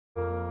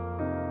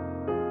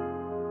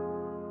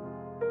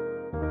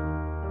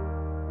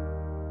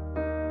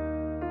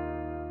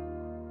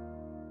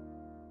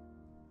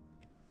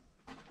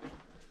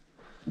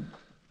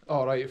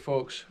Alright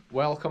folks,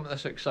 welcome to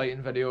this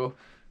exciting video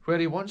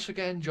where you once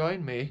again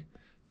join me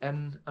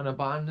in an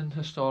abandoned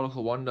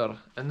historical wonder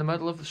in the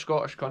middle of the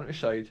Scottish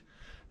countryside.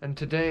 And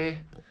today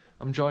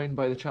I'm joined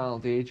by the channel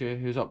DJ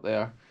who's up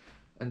there,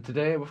 and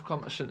today we've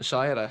come to St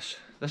Cyrus.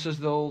 This is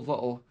the old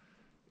little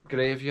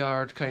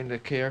graveyard kind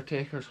of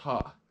caretaker's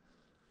hut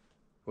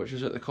which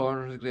is at the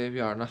corner of the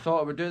graveyard, and I thought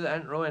I would do the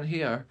intro in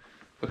here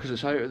because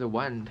it's out of the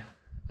wind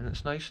and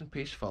it's nice and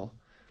peaceful.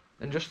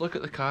 And just look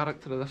at the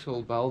character of this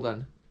old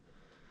building.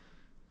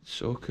 It's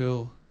so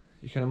cool.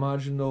 You can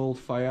imagine the old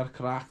fire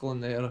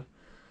crackling there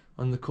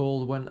on the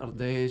cold winter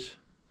days.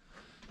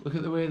 Look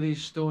at the way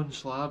these stone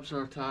slabs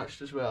are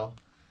attached as well.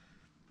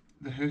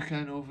 The hook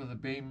in over the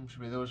beams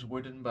with those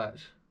wooden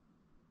bits.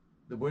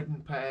 The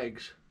wooden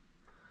pegs.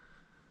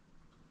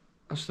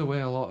 That's the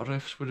way a lot of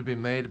roofs would have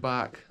been made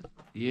back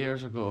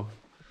years ago.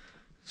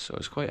 So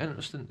it's quite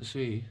interesting to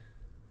see.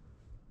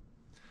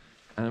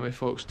 Anyway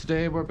folks,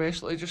 today we're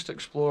basically just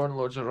exploring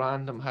loads of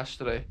random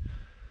history.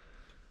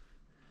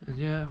 And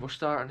yeah, we're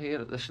starting here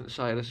at the St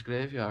Cyrus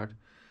graveyard.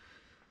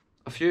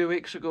 A few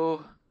weeks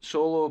ago,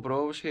 Solo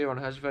Bro was here on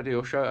his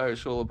video. Shout out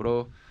Solo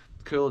Bro,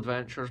 cool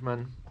adventures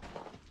man.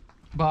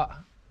 But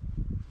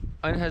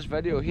in his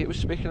video he was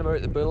speaking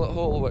about the bullet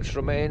hole which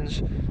remains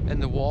in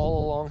the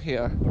wall along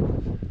here.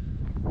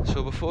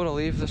 So before I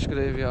leave this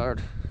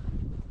graveyard,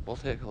 we'll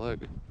take a look.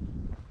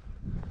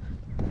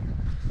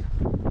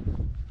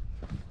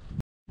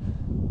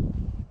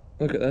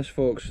 Look at this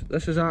folks,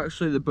 this is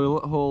actually the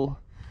bullet hole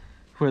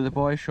where the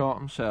boy shot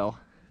himself.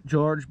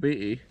 George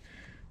Beattie,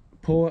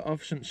 poet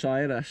of St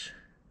Cyrus,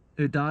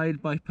 who died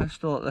by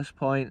pistol at this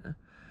point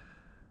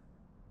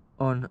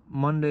on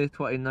Monday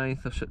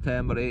 29th of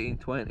September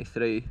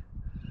 1823.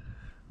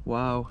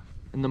 Wow,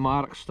 and the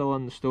mark's still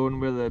on the stone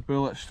where the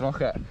bullet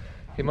struck it.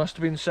 He must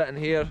have been sitting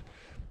here.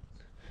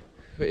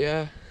 But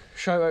yeah,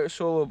 shout out to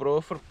Solo Bro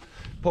for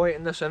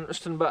pointing this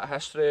interesting bit of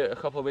history out a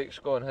couple of weeks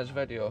ago in his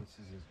video.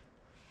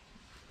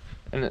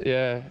 And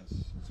yeah,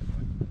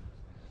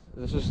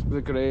 this is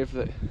the grave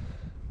that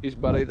he's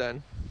buried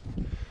in.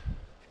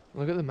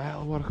 Look at the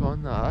metalwork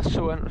on that, that's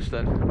so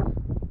interesting.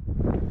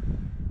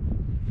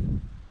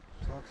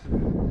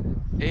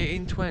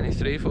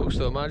 1823 folks,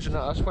 though, imagine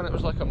that, that's when it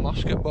was like a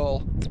musket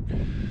ball.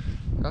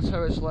 That's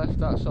how it's left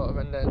that sort of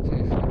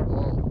indentation.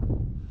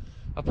 Oh.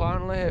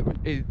 Apparently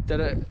he did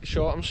it,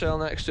 shot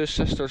himself next to his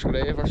sister's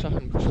grave or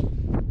something, because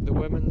the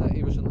woman that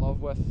he was in love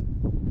with,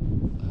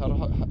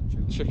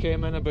 she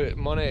came in about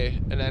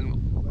money and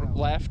then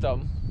left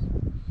him.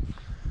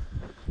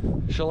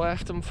 She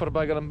left him for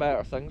bigger and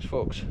better things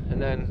folks,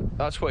 and then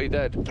that's what he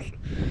did.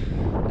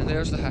 And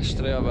there's the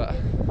history of it.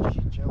 She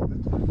jailed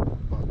it,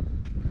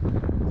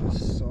 but I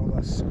saw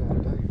this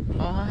scored out.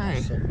 Oh aye,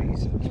 for some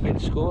reason. it's been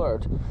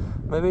scored.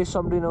 Maybe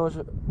somebody knows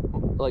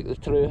like the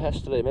true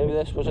history, maybe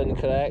this was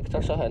incorrect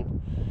or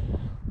something.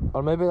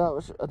 Or maybe that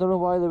was, I don't know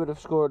why they would have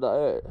scored that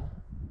out.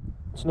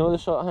 It's not the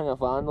sort of thing a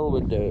vandal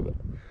would do,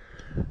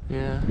 but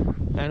yeah.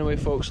 Anyway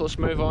folks, let's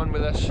move on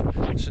with this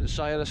St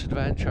Cyrus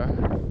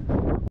adventure.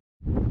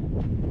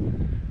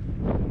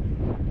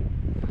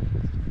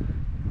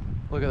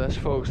 Look at this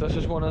folks, this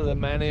is one of the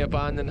many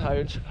abandoned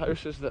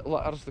houses that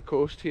litters the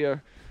coast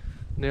here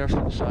near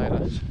St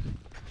Cyrus.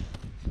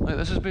 Like,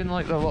 this has been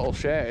like their little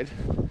shed.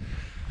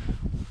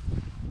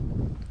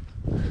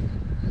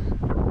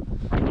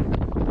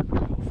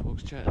 Oh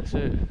folks, check this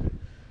out.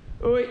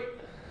 Oi!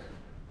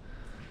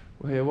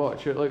 Well, hey,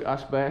 watch it, like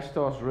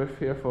asbestos roof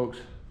here folks.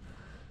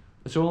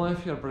 It's only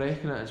if you're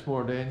breaking it it's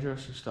more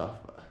dangerous and stuff,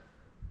 but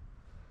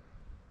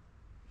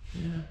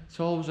yeah, it's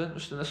always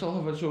interesting. This will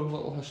have its own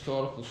little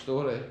historical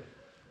story.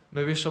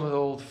 Maybe some of the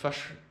old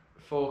fish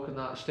folk and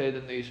that stayed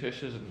in these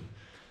houses and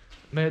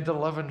made their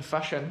living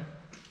fishing.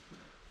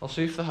 I'll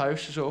see if the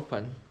house is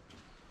open.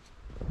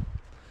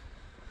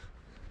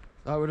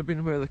 That would have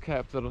been where they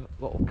kept their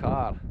little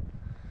car,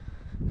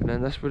 and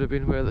then this would have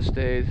been where they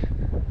stayed.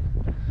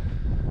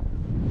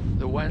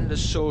 The wind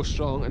is so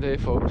strong today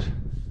folks.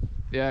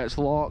 Yeah, it's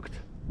locked.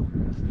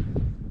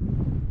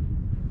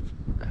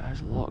 It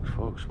is locked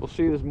folks. We'll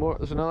see there's more,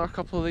 there's another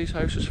couple of these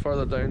houses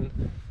further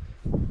down.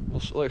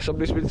 Like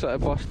somebody's been trying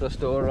to bust this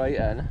door right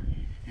in.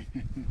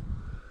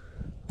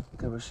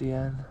 Can we see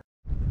in?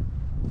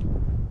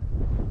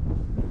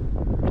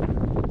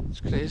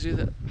 It's crazy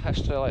that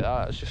history like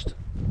that is just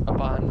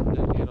abandoned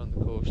in here on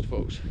the coast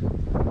folks.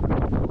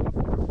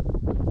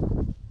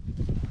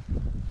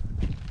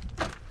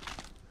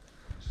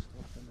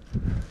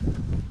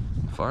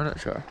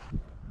 Furniture.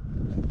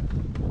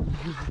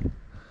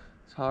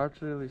 It's hard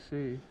to really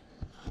see.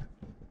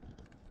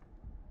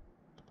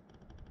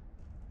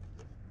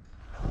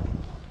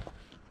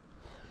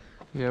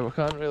 Yeah, we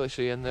can't really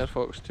see in there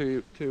folks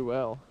too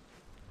well.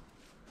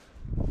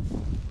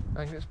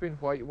 I think it's been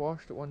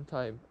whitewashed at one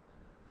time.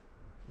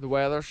 The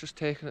weather's just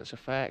taken its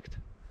effect.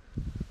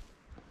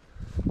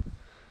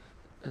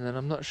 And then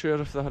I'm not sure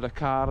if they had a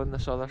car in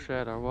this other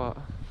shed or what.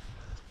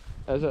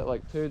 Is it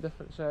like two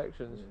different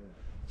sections? Yeah.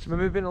 It's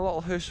maybe been a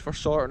little house for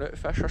sorting out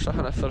fish or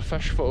something if they're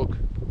fish folk.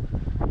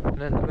 And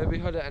then they maybe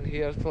had it in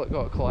here till it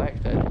got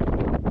collected.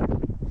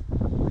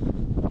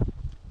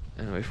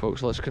 Anyway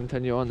folks, let's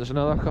continue on. There's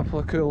another couple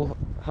of cool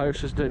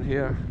houses down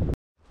here.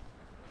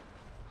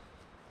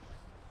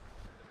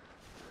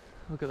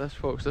 Look at this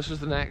folks, this is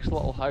the next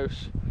little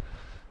house.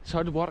 It's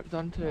had work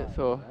done to it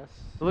though.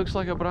 It looks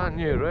like a brand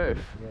new roof.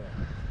 Yeah.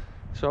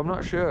 So I'm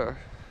not sure.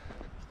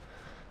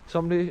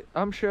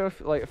 I'm sure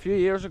if, like a few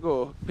years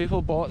ago,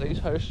 people bought these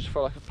houses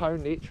for like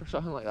 £1 each or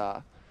something like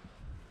that.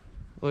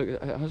 Look,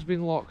 it has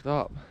been locked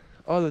up.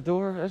 Oh, the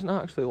door isn't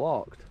actually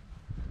locked.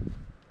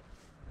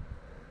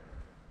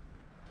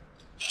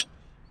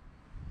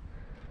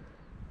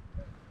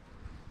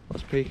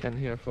 Let's peek in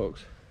here,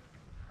 folks.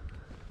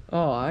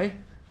 Oh, aye.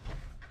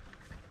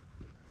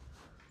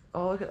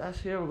 Oh, look at this.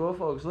 Here we go,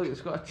 folks. Look,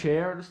 it's got a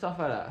chair and stuff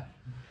in it.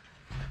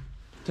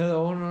 To the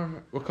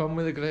owner, we come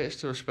with the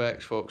greatest of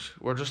respects, folks.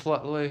 We're just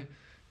literally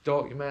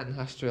documenting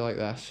history like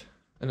this,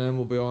 and then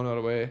we'll be on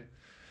our way.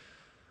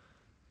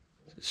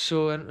 It's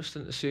so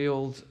interesting to see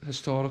old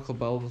historical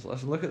buildings.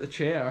 Listen, look at the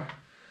chair.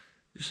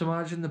 Just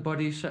imagine the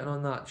buddy sitting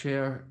on that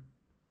chair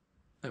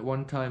at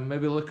one time,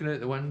 maybe looking out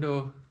the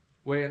window,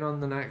 waiting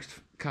on the next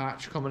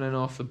catch coming in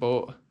off the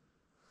boat.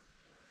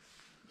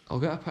 I'll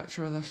get a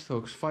picture of this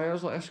though, because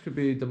fires like this could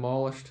be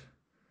demolished.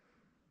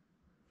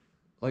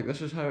 Like,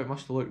 this is how it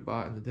must have looked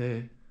back in the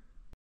day.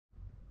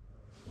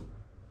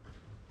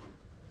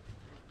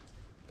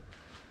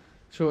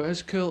 So it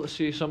is cool to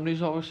see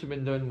somebody's obviously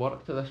been doing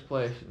work to this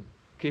place and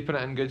keeping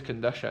it in good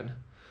condition.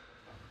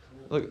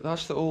 Look,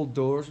 that's the old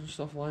doors and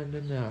stuff lined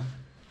in there.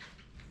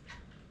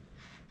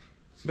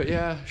 But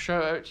yeah,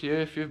 shout out to you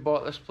if you've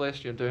bought this place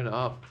and you're doing it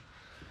up.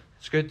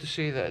 It's good to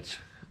see that it's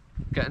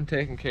getting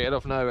taken care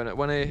of now and it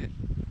wouldn't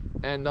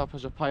end up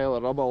as a pile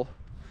of rubble.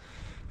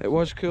 It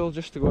was cool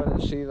just to go in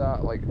and see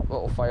that like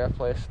little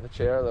fireplace in the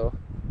chair though.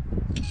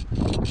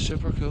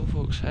 Super cool,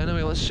 folks.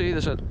 Anyway, let's see,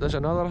 there's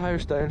another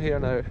house down here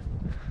now.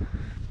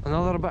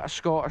 Another bit of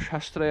Scottish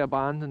history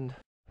abandoned.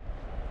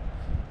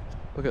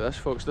 Look at this,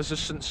 folks. This is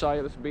St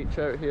Cyrus beach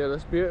out here.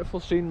 This beautiful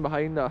scene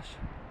behind us.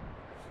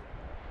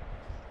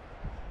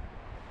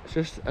 It's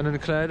just an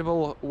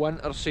incredible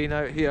winter scene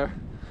out here.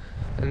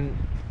 And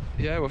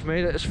yeah, we've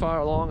made it as far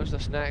along as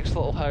this next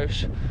little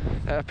house.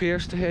 It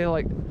appears to have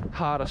like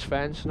Harris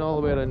fencing all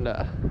the way around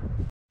it.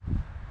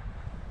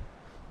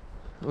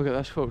 Look at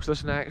this, folks.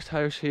 This next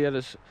house here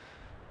is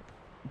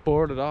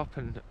boarded up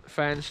and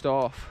fenced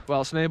off.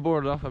 Well, it's not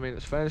boarded up, I mean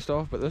it's fenced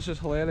off, but this is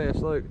hilarious.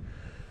 Look,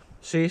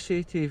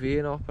 CCTV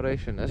in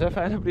operation, as if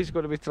anybody's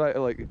going to be trying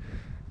to like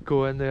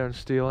go in there and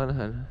steal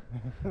anything.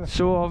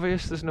 So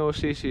obvious there's no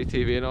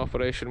CCTV in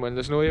operation when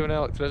there's no even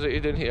electricity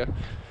down here.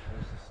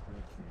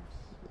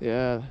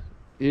 Yeah,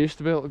 you used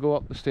to be able to go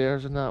up the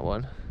stairs in that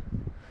one.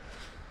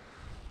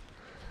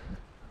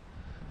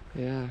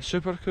 Yeah,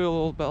 super cool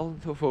old building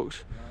though,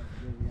 folks.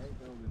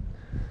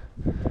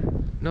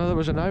 No, there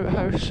was an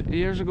outhouse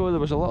years ago. There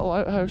was a little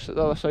outhouse at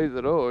the other side of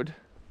the road.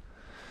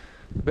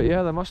 But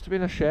yeah, there must have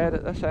been a shed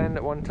at this end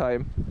at one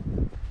time.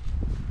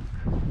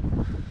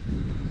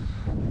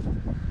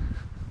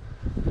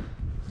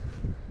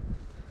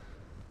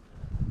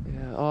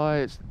 Yeah, oh,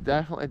 it's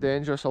definitely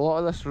dangerous. A lot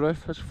of this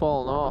roof has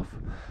fallen off.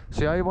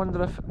 See, I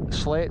wonder if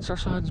slates or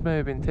something's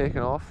maybe been taken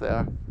off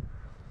there.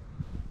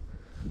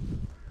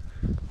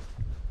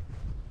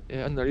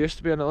 Yeah, and there used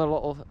to be another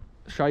little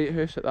shite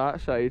house at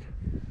that side,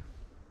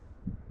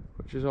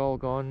 which is all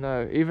gone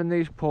now. Even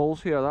these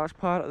poles here, that's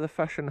part of the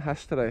fishing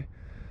history.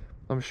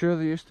 I'm sure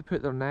they used to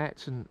put their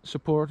nets and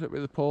support it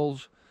with the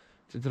poles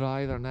to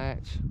dry their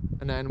nets,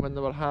 and then when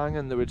they were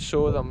hanging they would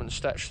sew them and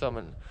stitch them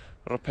and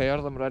repair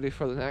them ready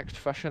for the next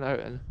fishing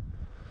outing.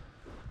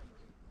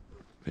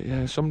 But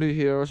yeah, somebody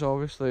here is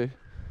obviously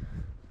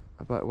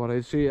a bit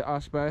worried. See,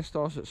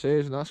 asbestos it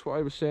says, and that's what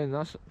I was saying,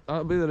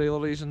 that'll be the real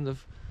reason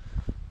they've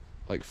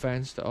like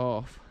fenced it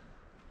off.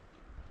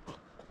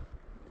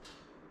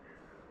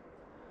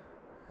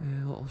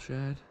 Yeah, little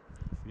shed.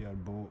 For your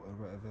boat or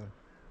whatever.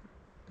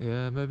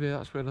 Yeah, maybe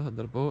that's where they had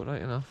their boat,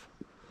 right enough.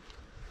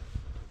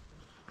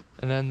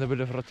 And then they would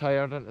have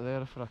retired into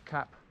there for a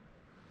cap,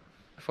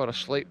 for a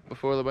sleep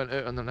before they went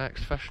out on their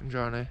next fishing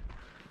journey.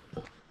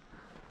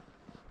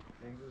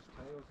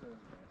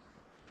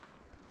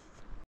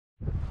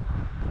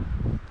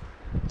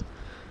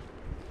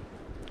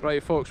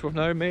 Right folks, we've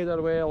now made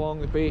our way along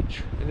the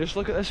beach and just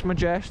look at this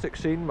majestic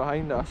scene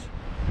behind us.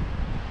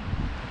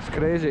 It's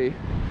crazy.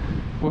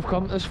 We've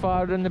come as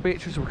far in the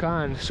beach as we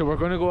can, so we're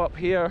going to go up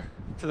here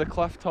to the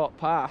cliff top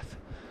path,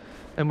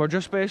 and we're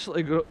just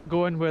basically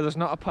going where there's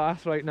not a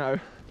path right now.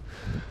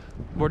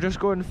 We're just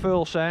going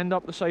full send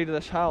up the side of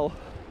this hill,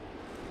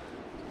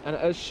 and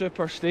it is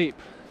super steep.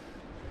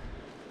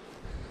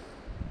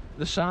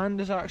 The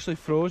sand is actually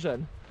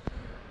frozen.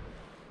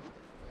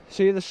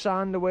 See the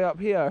sand away up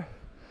here?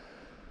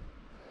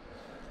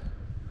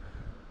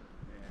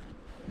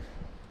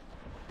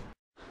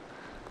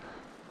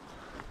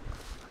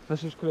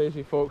 This is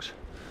crazy, folks.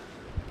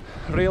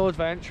 Real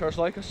adventures,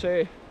 like I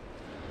say.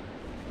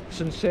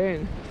 It's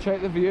insane.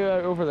 Check the view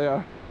out over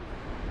there.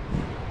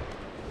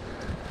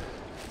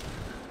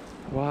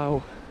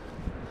 Wow.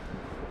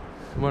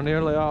 We're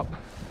nearly up.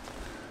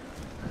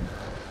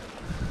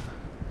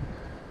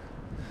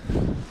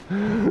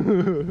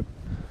 Here,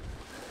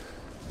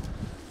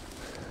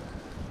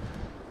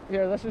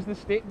 this is the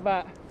steep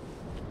bit.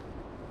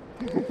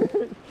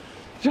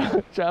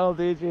 Child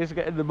DJ's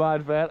getting the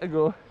mad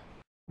vertigo.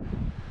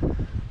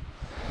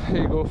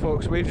 Here you go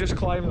folks, we've just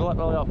climbed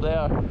literally up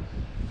there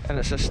and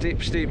it's a steep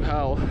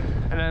hill,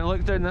 and then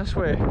look down this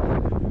way,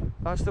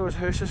 that's those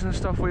houses and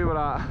stuff we were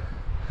at.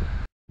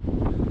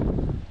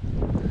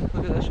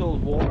 Look at this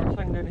old water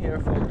thing down here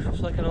folks, it's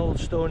like an old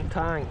stone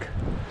tank.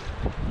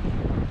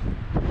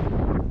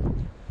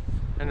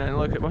 And then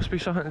look, it must be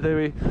something to do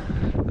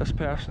with this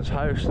person's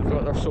house, they've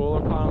got their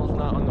solar panels and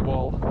that on the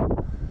wall.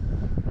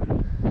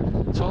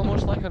 It's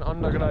almost like an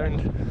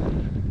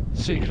underground,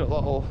 secret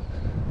little,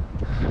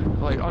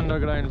 like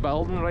underground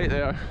building right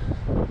there.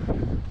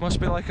 Must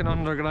be like an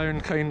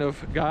underground kind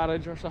of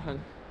garage or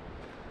something.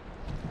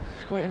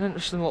 It's quite an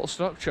interesting little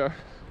structure.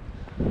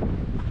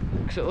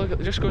 Cause look,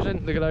 it just goes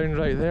into the ground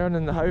right there, and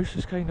then the house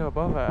is kind of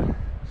above it.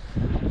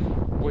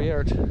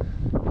 Weird.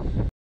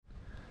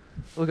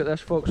 Look at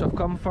this folks, I've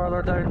come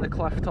further down the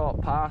cliff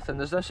top path and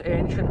there's this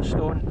ancient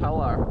stone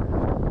pillar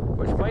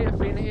which might have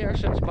been here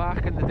since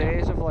back in the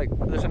days of, like,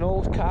 there's an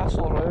old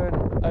castle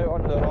ruin out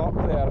on the rock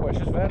there which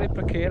is very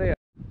precarious.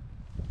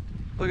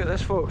 Look at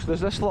this folks,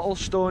 there's this little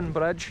stone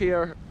bridge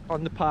here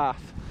on the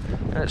path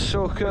and it's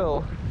so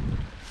cool.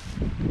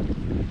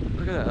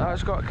 Look at it,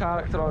 that's got a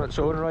character on its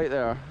own right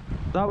there.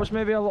 That was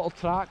maybe a little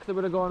track they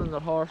would have gone on their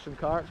horse and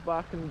carts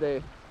back in the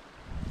day.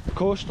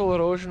 Coastal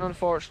erosion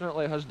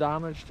unfortunately has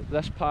damaged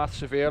this path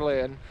severely,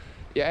 and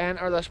you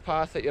enter this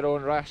path at your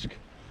own risk.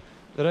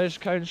 There is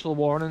council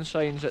warning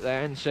signs at the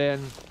end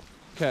saying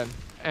can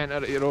enter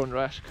at your own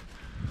risk.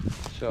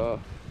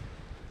 So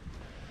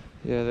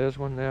yeah, there's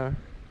one there.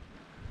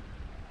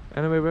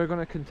 Anyway, we're going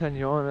to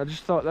continue on. I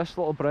just thought this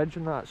little bridge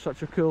and that's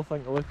such a cool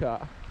thing to look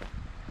at.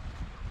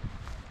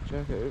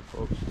 Check it out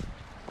folks.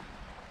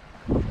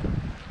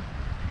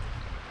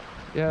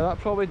 Yeah, that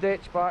probably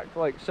dates back to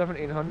like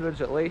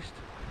 1700s at least.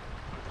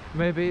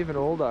 Maybe even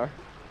older.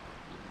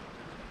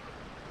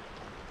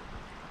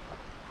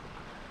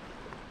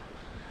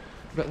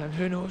 But then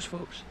who knows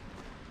folks.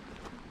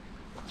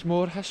 It's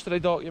more history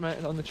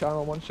documented on the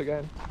channel once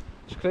again.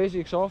 It's crazy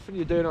because often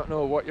you do not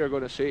know what you're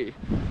going to see.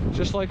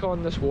 Just like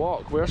on this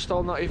walk, we're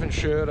still not even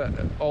sure at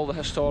all the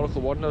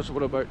historical wonders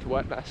we're about to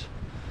witness.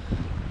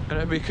 And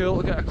it'd be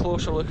cool to get a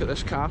closer look at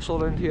this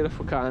castle around here if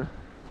we can.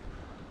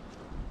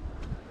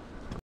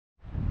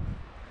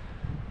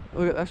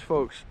 Look at this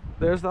folks,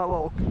 there's that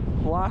little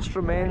last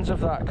remains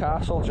of that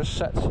castle just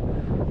sits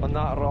on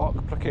that rock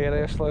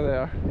precariously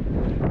there.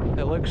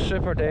 It looks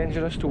super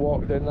dangerous to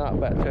walk down that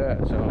bit to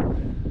it, so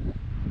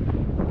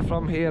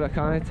from here I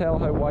can't tell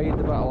how wide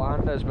the bit of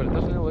land is, but it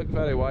doesn't look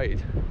very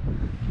wide.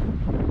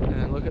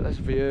 And look at this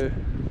view.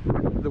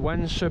 The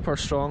wind's super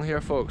strong here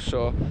folks,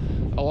 so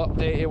I'll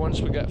update you once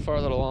we get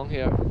further along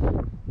here.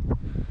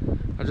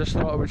 I just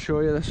thought I would show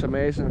you this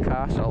amazing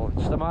castle.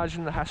 Just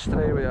imagine the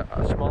history with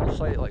a small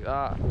site like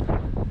that.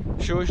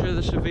 Shows you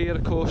the severe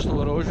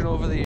coastal erosion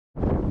over the years.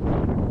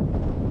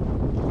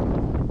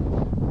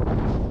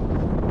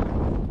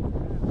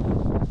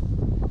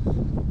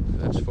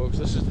 This folks,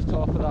 this is the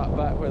top of that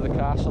bit where the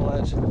castle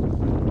is.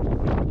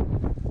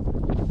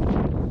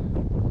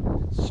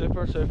 It's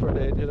super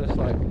dangerous,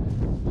 like,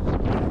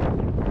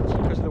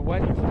 because the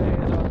wind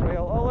today is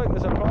unreal. Oh look,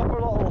 there's a proper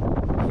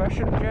little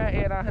fishing jetty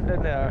and everything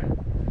in there.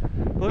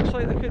 Looks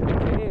like there could be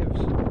caves,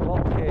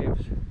 little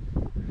caves.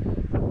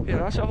 Yeah,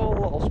 that's a whole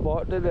little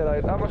spot down there,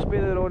 right? That must be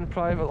their own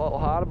private little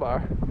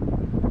harbour.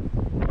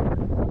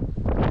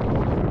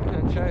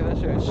 And check this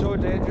out, it's so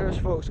dangerous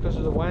folks because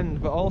of the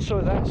wind, but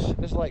also this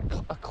is like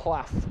a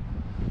cliff.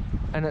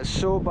 And it's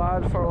so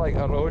bad for like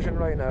erosion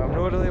right now. I'm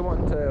not really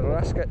wanting to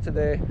risk it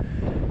today.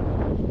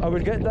 I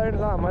would get down to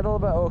that middle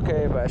bit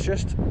okay, but it's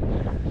just,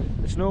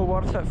 it's no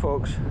worth it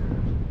folks.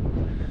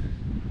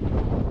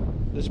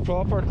 There's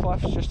proper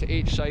cliffs just to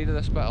each side of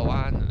this bit of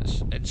land and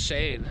it's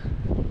insane.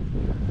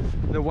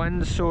 The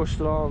wind's so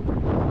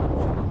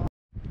strong.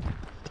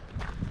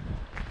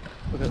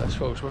 Look at this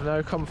folks, we've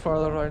now come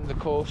further around the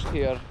coast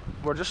here.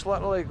 We're just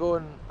literally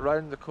going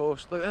round the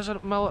coast. Look, there's a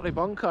military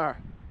bunker.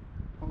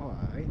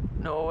 Alright.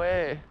 No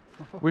way.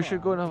 We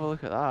should go and have a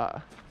look at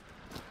that.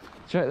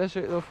 Check this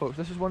out though folks,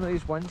 this is one of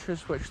these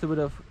winches which they would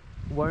have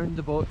wound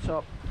the boats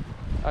up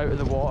out of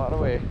the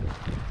waterway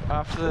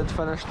after they'd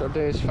finished their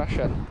day's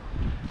fishing.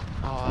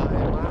 Oh,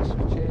 that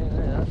massive chain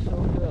there, that's so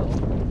cool.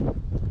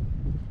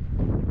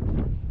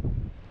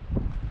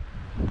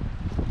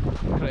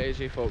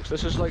 Crazy folks,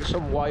 this is like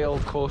some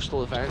wild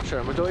coastal adventure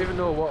and we don't even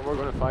know what we're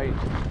going to find.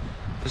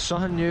 There's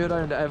something new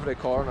around every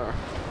corner.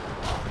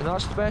 And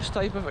that's the best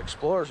type of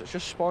explorers, it's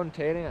just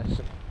spontaneous.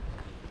 And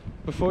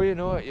before you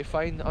know it, you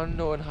find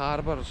unknown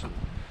harbours and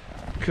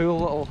cool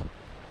little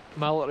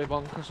military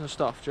bunkers and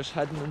stuff just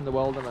hidden in the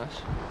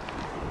wilderness.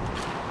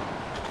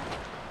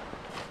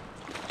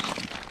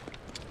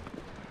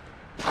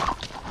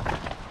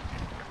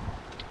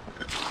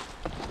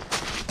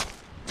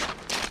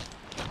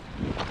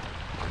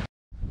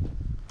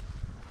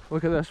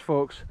 Look at this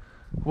folks,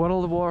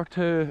 World War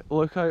II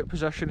lookout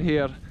position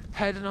here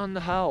heading on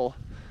the hill.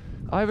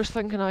 I was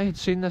thinking I had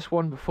seen this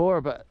one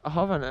before, but I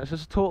haven't. It's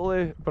just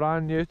totally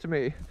brand new to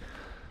me.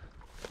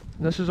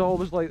 And this is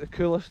always like the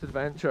coolest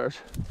adventures.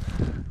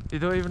 You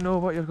don't even know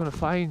what you're going to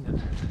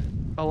find.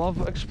 I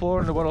love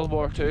exploring the World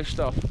War II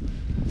stuff.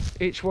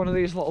 Each one of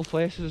these little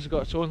places has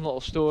got its own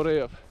little story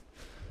of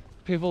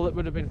people that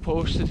would have been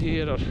posted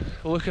here or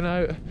looking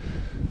out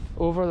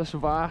over this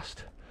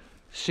vast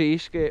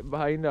seascape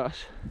behind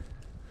us.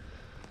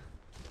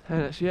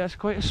 And it's, yeah, it's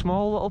quite a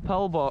small little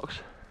pillbox.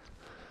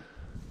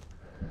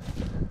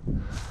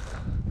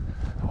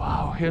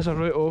 Wow, here's a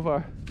route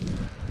over.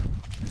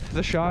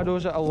 The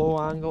shadow's at a low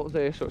angle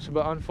today, so it's a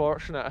bit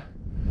unfortunate.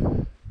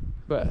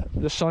 But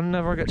the sun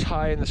never gets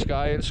high in the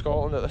sky in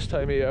Scotland at this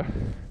time of year.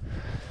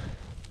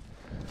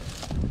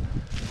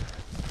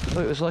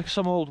 Look, there's like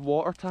some old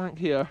water tank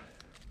here.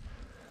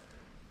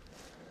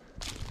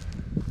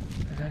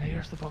 And then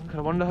here's the bunker.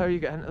 I wonder how you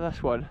get into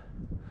this one.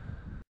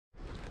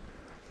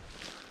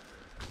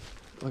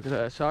 Look at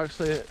it, it's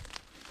actually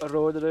a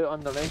road route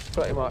underneath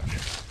pretty much.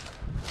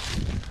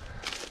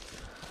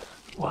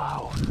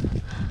 Wow.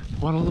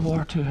 World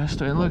War II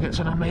history, and look, it's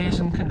in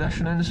amazing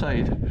condition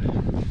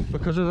inside.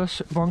 Because of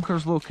this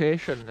bunker's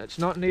location, it's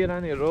not near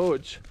any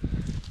roads.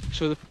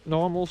 So the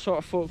normal sort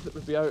of folk that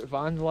would be out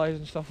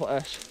vandalising stuff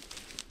like this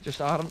just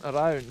aren't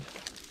around.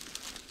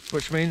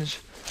 Which means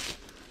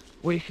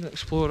we can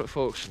explore it,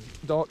 folks,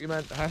 and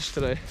document the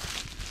history.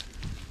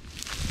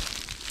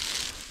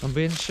 I'm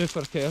being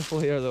super careful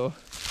here though.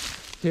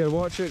 Here,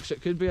 watch it, 'cause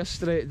it could be a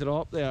straight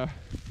drop there.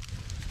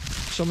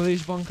 Some of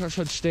these bunkers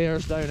had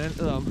stairs down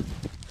into them.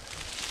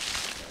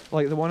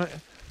 Like the one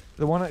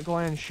at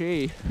Glen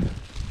Shea.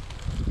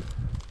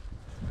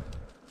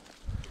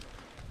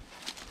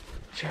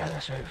 Check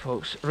this out,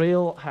 folks.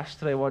 Real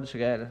history once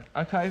again.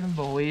 I can't even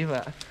believe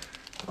it.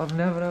 I've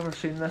never ever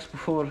seen this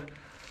before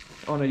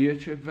on a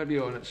YouTube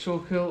video, and it's so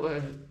cool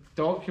to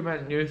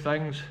document new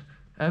things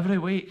every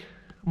week,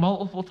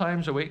 multiple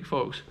times a week,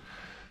 folks.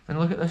 And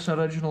look at this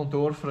original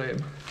door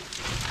frame.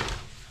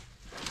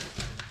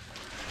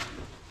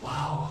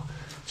 Wow,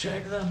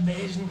 check the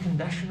amazing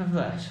condition of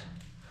this.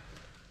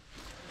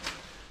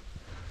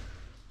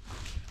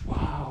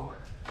 Wow.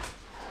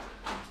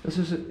 This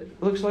is,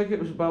 it looks like it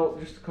was built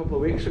just a couple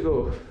of weeks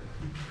ago.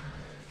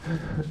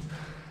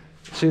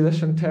 See,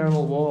 this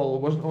internal wall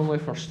wasn't only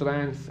for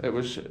strength, it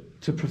was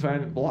to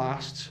prevent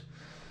blasts.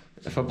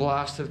 If a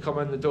blast had come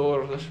in the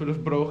door, this would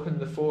have broken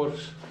the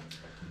force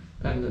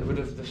and it would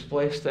have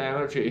displaced the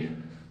energy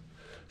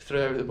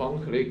throughout the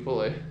bunker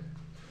equally.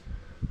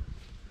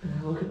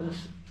 Look at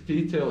this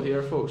detail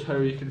here, folks, how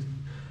you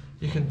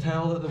can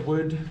tell that the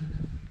wood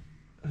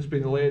has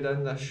been laid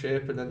in this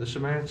shape and then the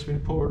cement's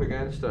been poured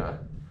against it.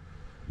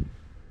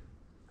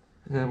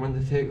 And then when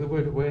they take the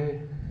wood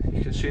away,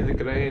 you can see the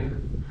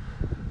grain.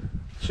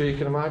 So you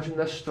can imagine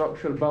this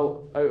structure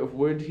built out of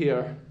wood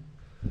here,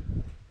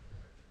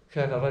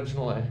 kind of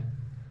originally,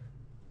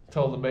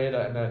 till they made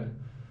it, and then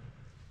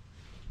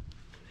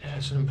yeah,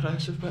 it's an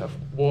impressive bit of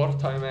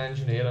wartime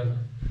engineering,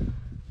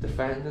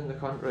 defending the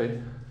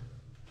country.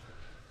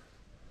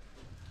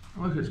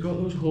 Look, it's got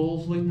those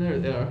holes leading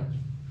out there.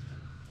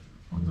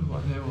 Wonder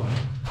what they were.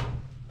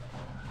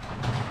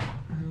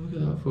 Look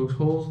at that, folks,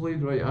 holes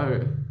lead right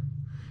out.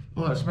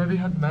 Oh, it's maybe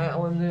had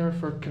metal in there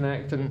for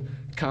connecting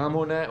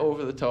camo net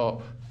over the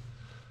top.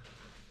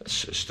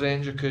 It's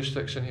strange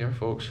acoustics in here,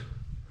 folks.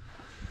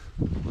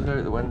 Look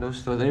out the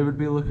windows, so they would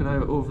be looking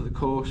out over the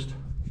coast.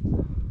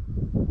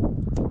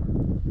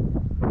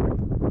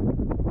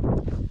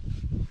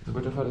 They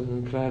would have had an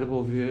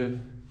incredible view.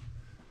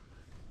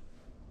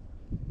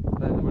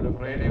 Then they would have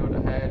radioed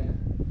ahead.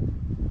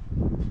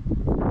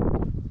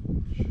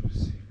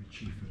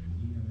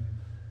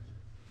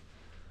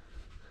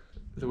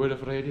 They would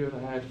have radioed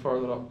ahead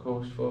further up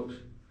coast, folks,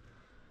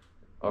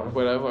 or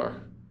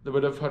wherever. They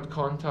would have had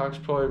contacts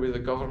probably with the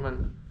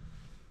government.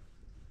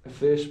 If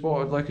they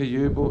spotted like a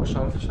U-boat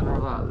surfacing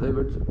or that,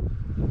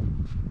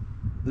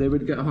 they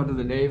would get ahead of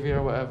the Navy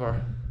or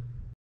whatever.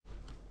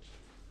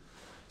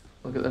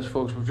 Look at this,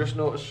 folks, we've just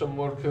noticed some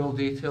more cool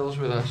details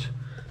with this.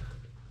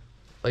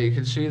 Like, you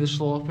can see the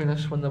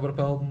sloppiness when they were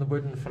building the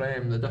wooden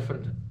frame, the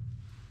different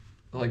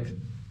like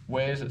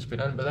ways it's been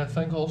in, but I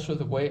think also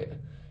the weight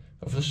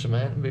of the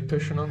cement will be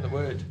pushing on the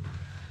wood.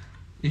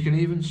 You can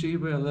even see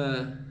where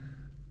the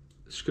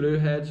screw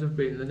heads have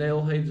been, the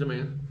nail heads I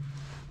mean.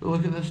 But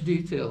look at this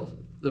detail.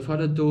 They've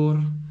had a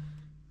door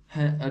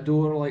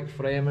like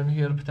frame in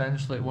here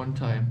potentially at one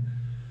time.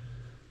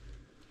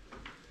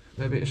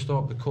 Maybe to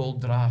stop the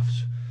cold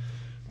drafts.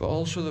 But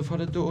also they've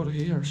had a door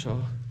here,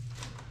 so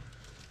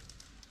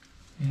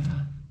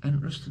yeah,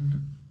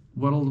 interesting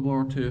World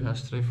War II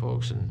history,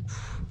 folks, and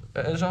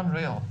it is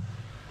unreal.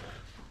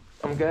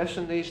 I'm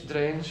guessing these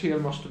drains here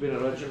must have been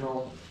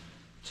original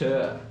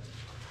to it.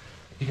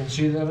 You can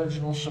see the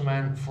original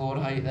cement floor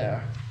height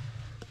there.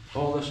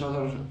 All this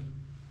other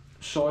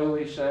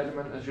soily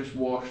sediment is just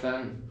washed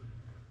in.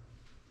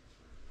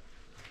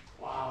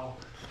 Wow.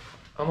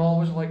 I'm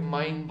always like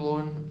mind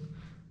blown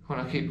when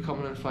I keep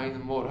coming and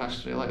finding more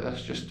history like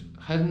this, just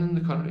hidden in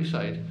the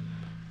countryside.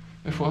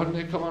 if we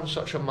hadn't come on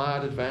such a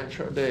mad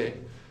adventure today,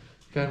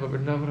 again, we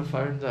would never have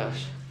found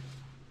this.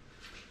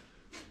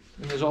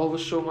 And there's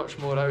always so much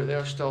more out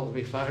there still to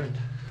be found.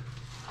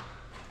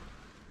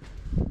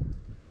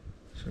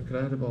 It's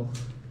incredible.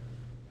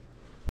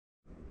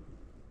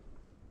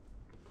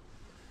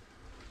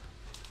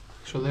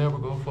 So there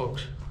we go,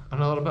 folks.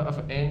 Another bit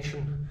of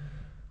ancient,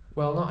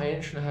 well, not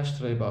ancient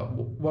history, but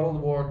World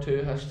War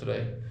II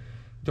history,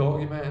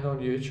 documented on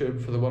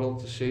YouTube for the world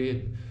to see.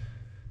 And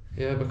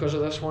yeah, because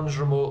of this one's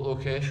remote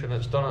location,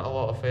 it's done it a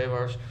lot of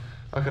favours.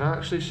 I can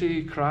actually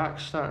see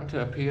cracks starting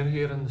to appear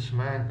here in the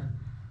cement.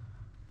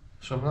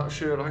 So I'm not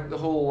sure, I think the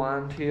whole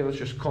land here is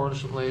just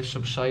constantly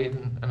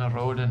subsiding and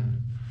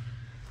eroding.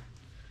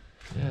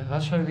 Yeah,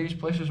 that's how these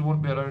places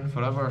won't be around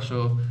forever,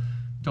 so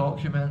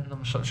documenting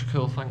them is such a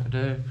cool thing to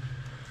do.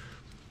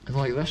 And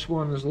like this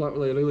one is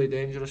literally really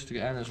dangerous to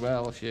get in as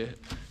well. If you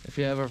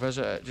ever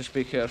visit it, just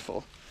be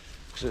careful,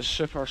 because it's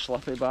super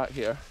slippy back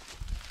here.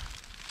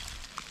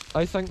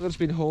 I think there's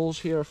been holes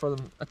here for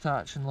them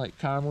attaching like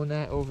camo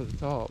net over the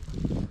top,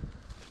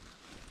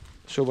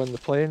 so when the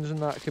planes and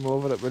that came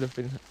over it would have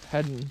been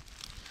hidden.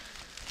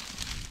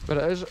 But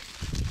it is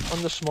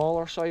on the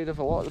smaller side of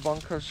a lot of the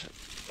bunkers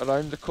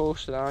around the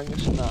coast in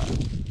Angus and that.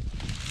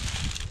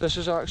 This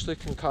is actually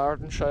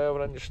Kincardineshire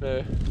we're in just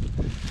now,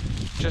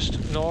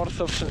 just north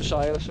of St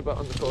Cyrus, a bit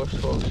on the coast,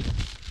 folks.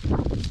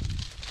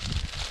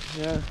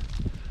 Yeah,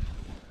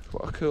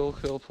 what a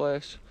cool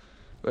place.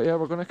 But yeah,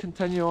 we're going to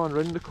continue on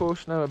round the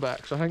coast now a bit,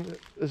 because I think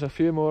there's a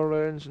few more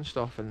ruins and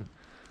stuff and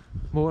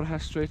more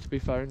history to be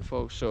found,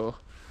 folks, so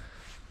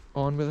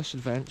on with this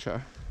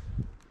adventure.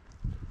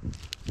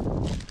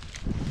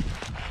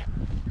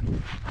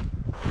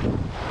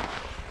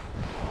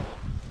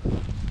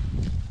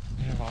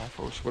 Yeah, well,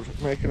 folks, we're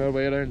making our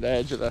way around the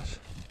edge of this.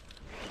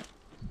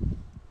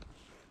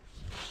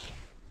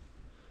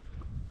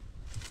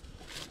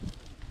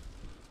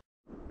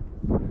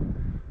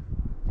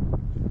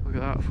 Look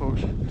at that,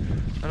 folks.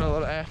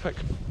 Another epic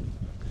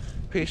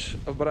piece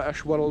of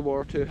British World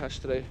War II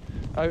history.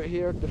 Out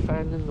here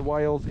defending the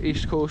wild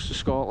east coast of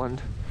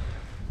Scotland.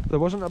 There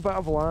wasn't a bit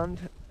of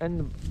land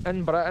in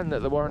Britain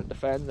that they weren't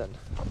defending.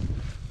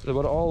 They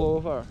were all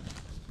over,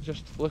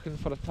 just looking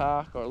for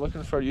attack or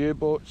looking for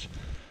U-boats,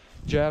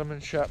 German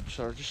ships,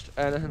 or just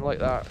anything like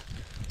that.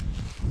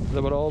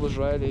 They were always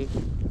ready.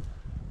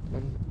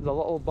 And the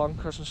little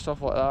bunkers and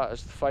stuff like that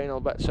is the final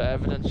bits of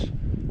evidence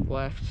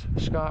left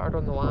scattered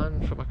on the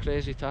land from a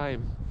crazy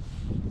time.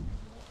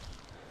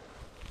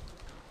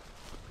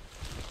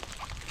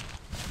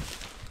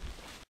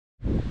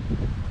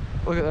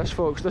 Look at this,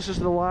 folks. This is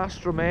the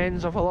last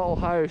remains of a little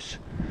house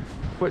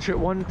which at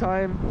one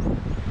time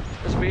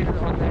has been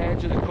on the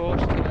edge of the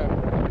coast here.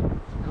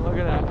 And look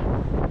at that.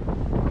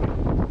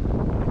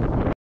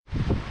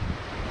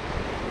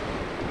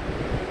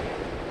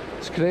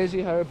 It's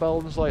crazy how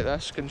buildings like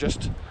this can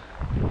just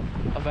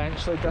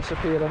eventually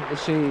disappear into the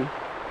sea.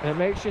 And it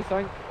makes you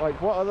think, like,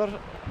 what other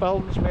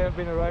buildings may have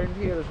been around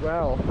here as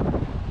well,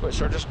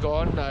 which are just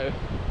gone now.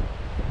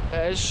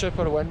 It is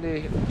super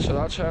windy, so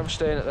that's why I'm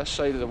staying at this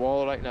side of the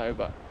wall right now,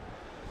 but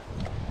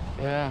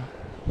yeah,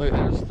 look,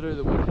 there's through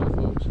the window,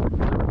 folks.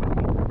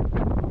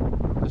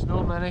 There's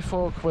no many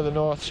folk with the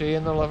North Sea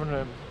in their living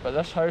room, but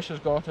this house has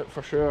got it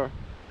for sure.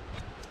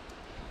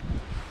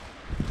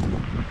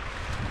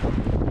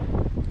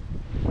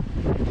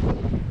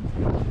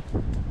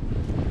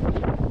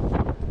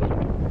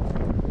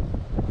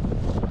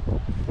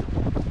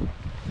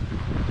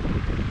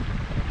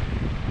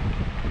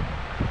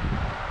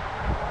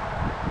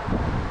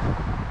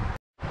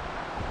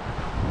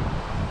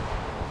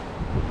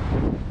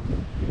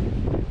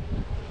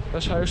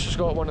 This house has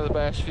got one of the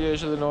best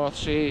views of the North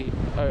Sea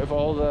out of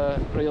all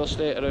the real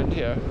estate around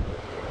here.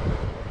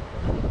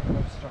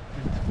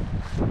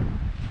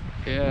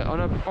 Yeah,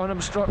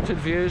 unobstructed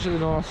views of the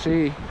North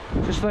Sea.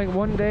 Just think,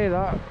 one day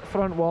that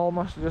front wall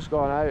must have just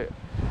gone out.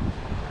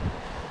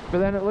 But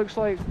then it looks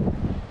like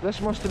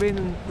this must have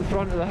been the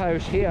front of the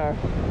house here.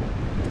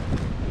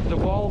 The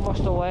wall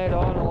must have led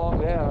on along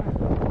there.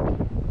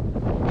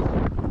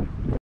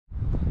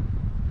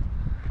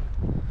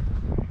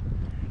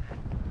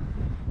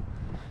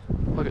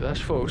 Look at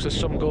this, folks, there's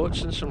some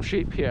goats and some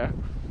sheep here.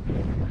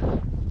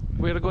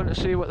 We're going to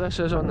see what this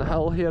is on the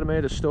hill here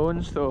made of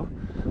stones though.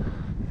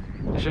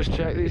 Let's just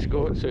check these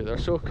goats out, they're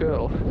so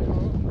cool.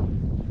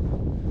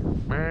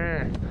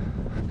 And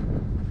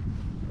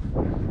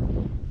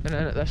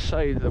then at this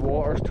side the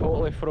water's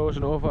totally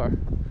frozen over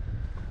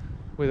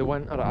with the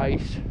winter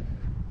ice.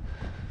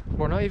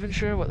 We're not even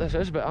sure what this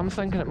is, but I'm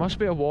thinking it must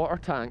be a water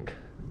tank.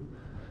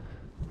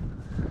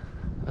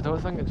 I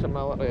don't think it's a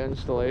military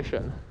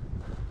installation.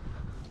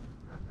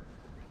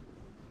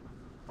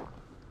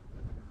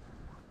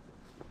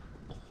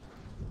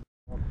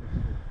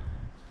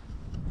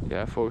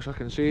 Yeah, folks, I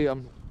can see,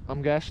 I'm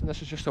guessing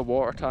this is just a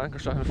water tank or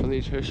something for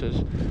these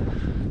houses,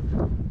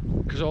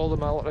 because all the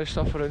military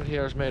stuff around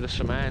here is made of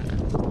cement.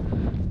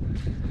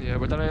 Yeah,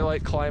 we don't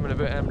like climbing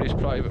about anybody's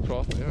private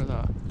property or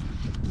that.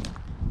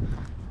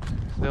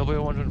 They'll be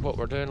wondering what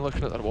we're doing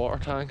looking at their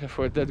water tank if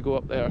we did go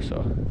up there,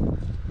 so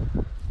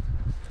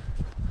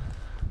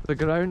The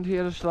ground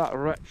here is that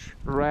rich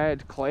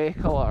red clay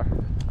colour.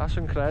 That's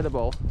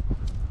incredible.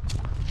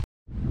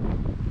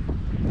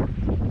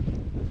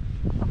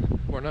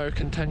 We're now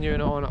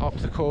continuing on up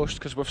the coast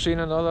because we've seen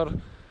another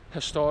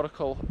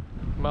historical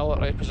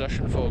military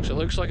position, folks. It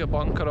looks like a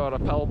bunker or a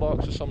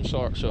pillbox of some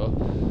sort, so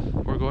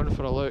we're going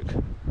for a look.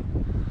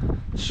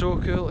 It's so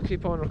cool to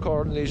keep on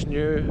recording these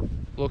new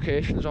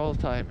locations all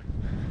the time.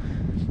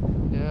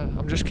 Yeah,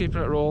 I'm just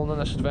keeping it rolling on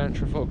this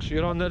adventure, folks.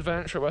 You're on the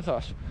adventure with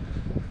us.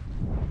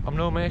 I'm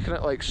not making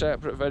it like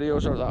separate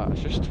videos or that.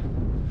 It's just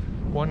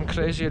one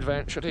crazy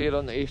adventure here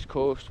on the east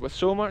coast with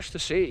so much to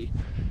see.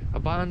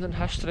 Abandoned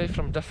history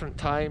from different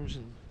times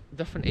and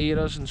different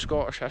eras in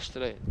Scottish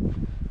history.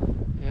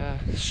 Yeah,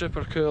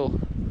 super cool.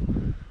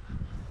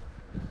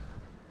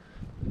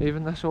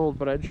 Even this old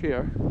bridge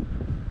here.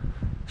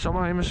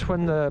 Sometimes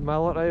when the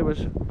military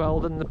was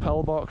building the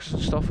pillboxes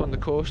and stuff on the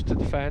coast to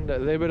defend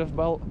it, they would have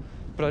built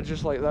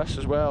bridges like this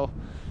as well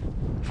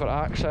for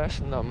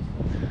accessing them.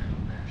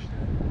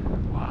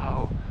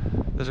 Wow,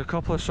 there's a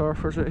couple of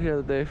surfers out here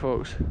today,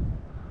 folks.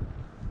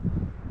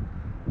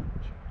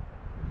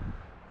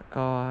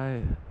 Oh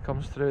aye,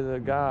 comes through the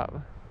gap.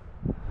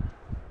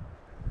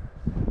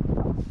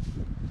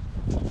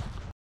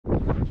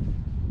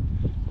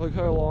 Look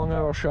how long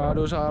our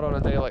shadows are on a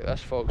day like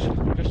this, folks.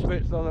 Just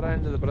about to the other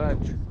end of the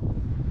bridge.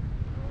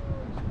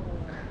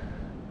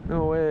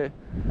 No way.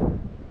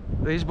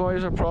 These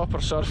boys are proper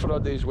surfing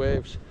on these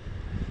waves.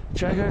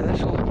 Check out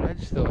this old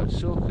bridge though, it's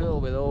so cool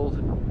with old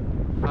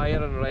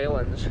iron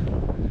railings.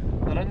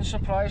 They're in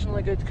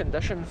surprisingly good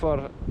condition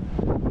for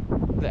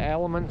the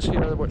elements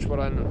here which we're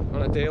in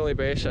on a daily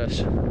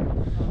basis.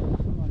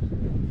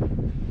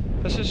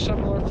 This is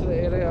similar to the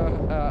area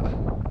at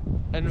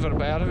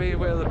Inverbervie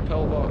where the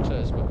pillbox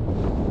is, but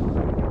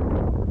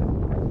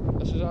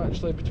this is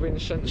actually between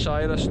St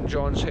Cyrus and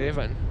John's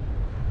Haven.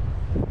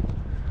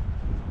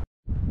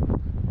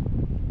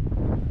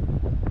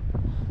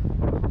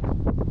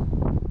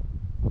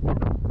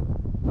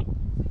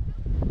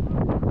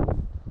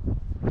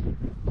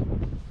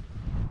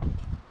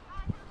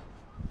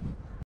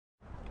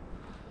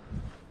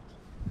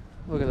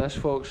 Look at this,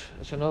 folks,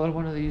 it's another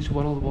one of these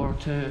World War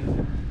II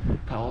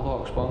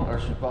pillbox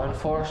bunkers, but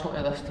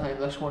unfortunately this time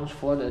this one's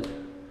flooded,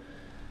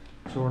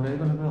 so we're now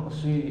going to be able to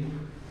see.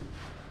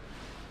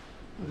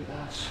 Look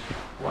at this,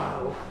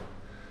 wow,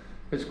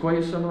 it's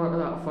quite similar to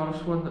that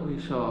first one that we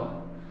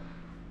saw,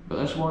 but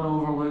this one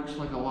overlooks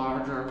like a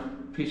larger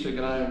piece of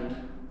ground.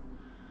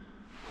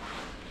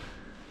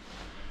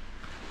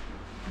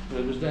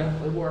 But it was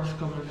definitely worth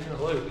coming in here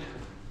to look.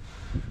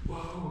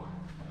 Whoa.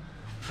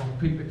 I'll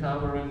peek the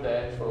camera around the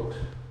edge, folks.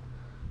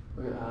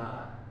 Look at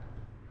that.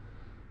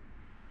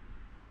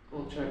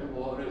 We'll check the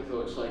water out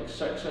though, it's like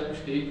 6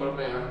 inch deep or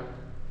more.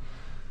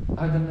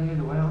 I didn't need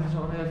the wellies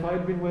on it. If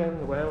I'd been wearing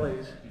the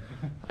wellies,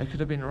 I could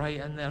have been right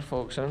in there,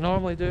 folks. And I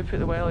normally do put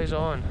the wellies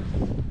on.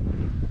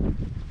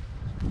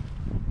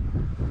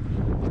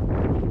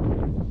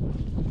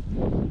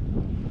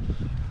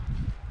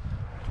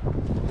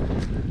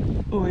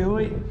 Oi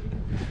oi!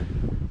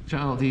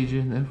 Channel DJ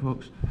in there,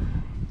 folks.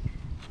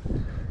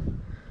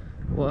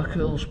 What a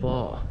cool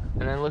spot.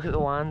 And then look at the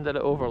land that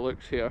it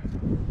overlooks here.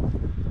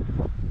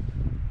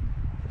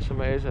 It's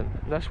amazing.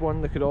 This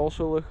one they could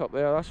also look up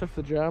there. That's if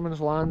the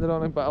Germans landed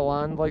on a bit of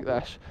land like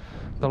this.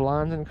 Their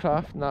landing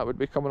craft and that would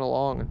be coming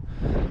along.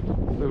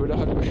 And we would have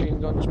had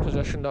machine guns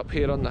positioned up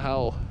here on the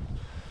hill,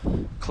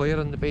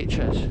 clearing the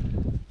beaches.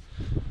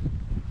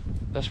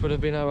 This would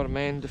have been our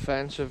main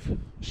defensive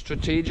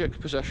strategic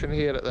position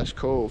here at this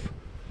cove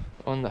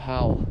on the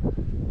hill.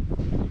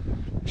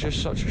 It's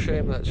just such a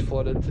shame that it's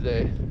flooded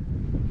today.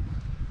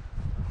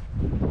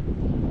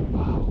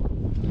 Wow.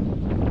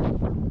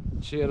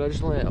 See,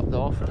 originally they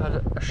often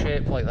had a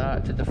shape like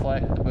that to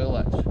deflect the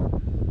bullets,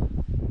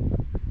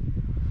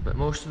 but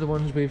most of the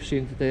ones we've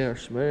seen today are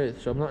smooth,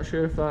 so I'm not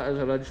sure if that is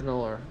original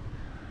or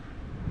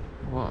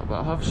what,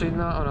 but I have seen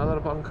that on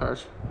other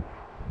bunkers.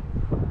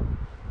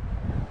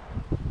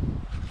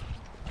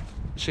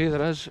 See,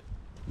 there is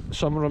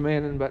some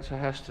remaining bits of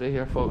history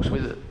here, folks,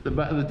 with the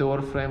bit of the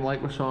door frame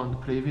like we saw in the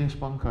previous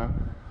bunker.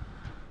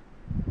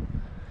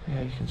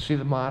 Yeah, you can see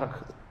the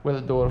mark where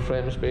the door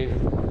frame's been.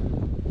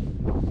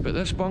 But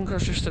this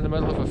bunker's just in the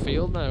middle of a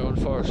field now,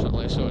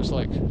 unfortunately, so it's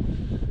like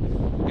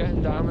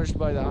getting damaged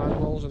by the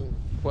animals and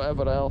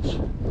whatever else.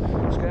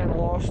 It's getting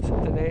lost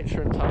to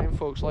nature and time,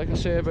 folks, like I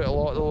say about a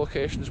lot of the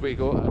locations we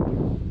go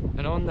to.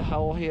 And on the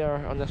hill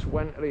here, on this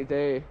wintry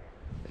day,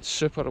 it's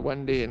super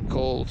windy and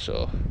cold,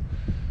 so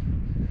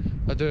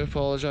I do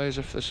apologise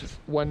if there's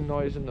wind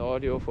noise in the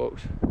audio,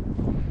 folks.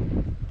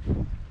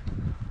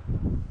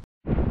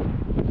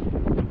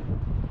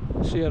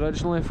 See,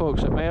 originally,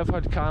 folks, it may have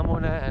had camo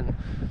netting,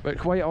 but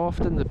quite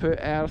often they put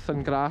earth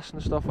and grass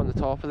and stuff on the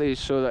top of these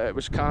so that it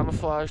was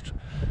camouflaged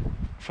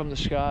from the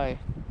sky.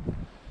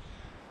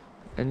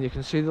 And you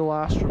can see the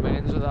last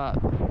remains of that.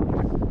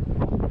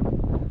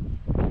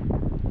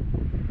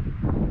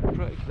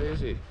 Pretty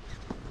crazy.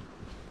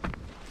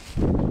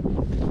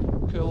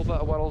 Cool bit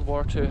of World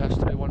War II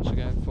history once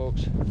again,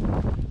 folks.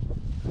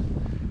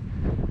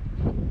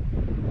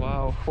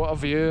 Wow, what a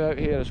view out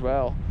here as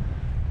well.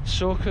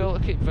 So cool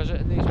to keep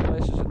visiting these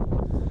places.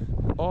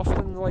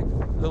 Often, like,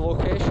 the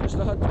locations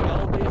they had to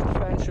build these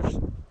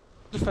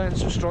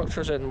defensive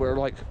structures in were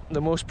like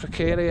the most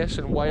precarious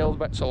and wild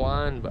bits of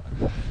land, but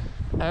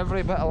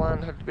every bit of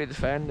land had to be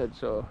defended,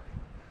 so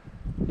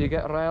you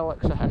get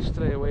relics of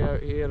history way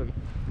out here and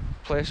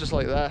places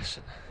like this.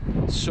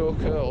 It's so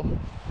cool.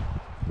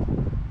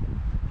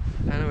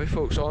 Anyway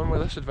folks, on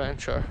with this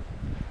adventure.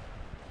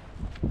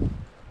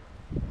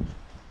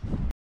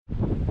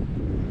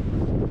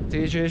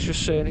 DJ's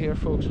just saying here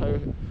folks how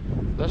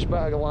this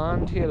bit of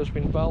land here has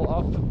been built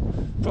up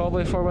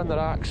probably for when they're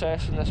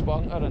accessing this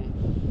bunker,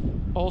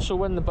 and also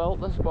when they built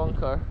this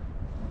bunker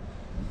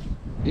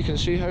you can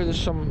see how there's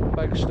some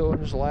big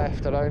stones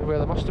left around where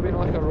there must have been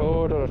like a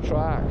road or a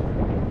track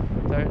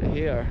down to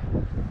here.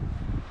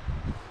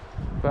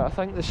 But I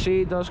think the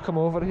sea does come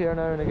over here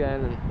now and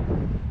again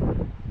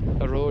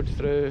and erode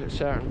through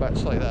certain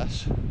bits like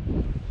this.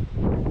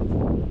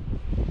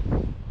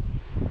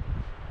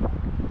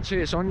 See,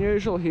 it's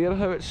unusual here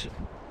how it's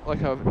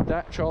like a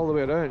ditch all the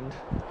way around.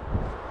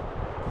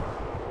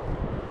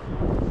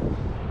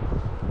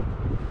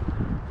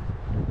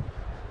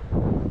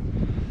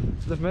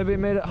 They've maybe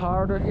made it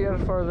harder here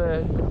for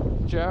the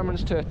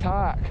Germans to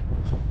attack,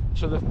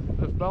 so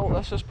they've built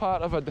this as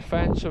part of a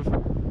defensive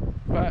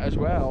bit as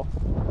well.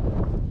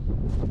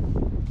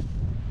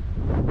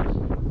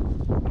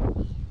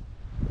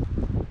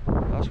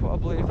 That's what I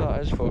believe that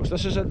is, folks.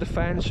 This is a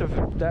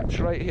defensive ditch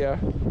right here.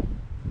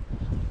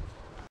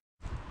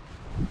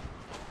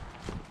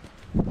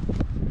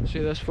 See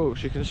this,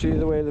 folks, you can see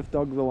the way they've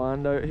dug the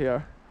land out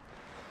here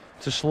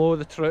to slow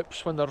the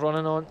troops when they're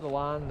running onto the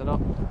land and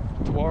up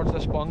towards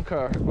this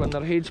bunker. When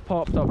their heads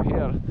popped up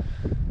here,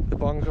 the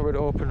bunker would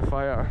open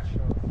fire.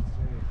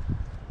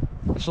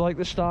 It's like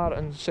the start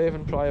in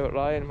Saving Private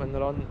Ryan when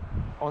they're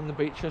on the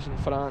beaches in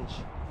France.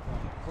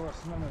 Of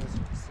course, none of us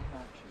have seen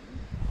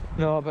that.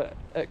 No, but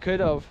it could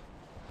have.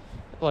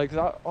 Like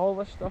that, all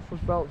this stuff was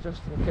built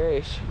just in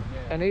case.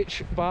 Yeah. And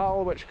each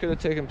battle which could have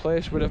taken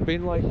place would have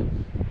been like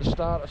the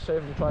start of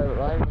Saving Private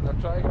Ryan when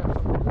they're trying to get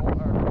from the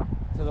water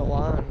to the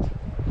land.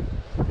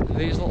 And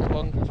these little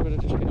bunkers would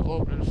have just been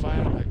opening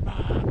fire like that.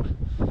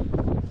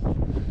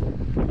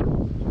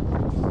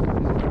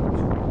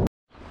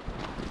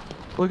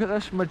 Look at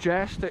this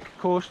majestic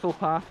coastal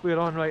path we're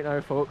on right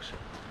now, folks.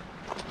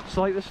 It's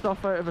like the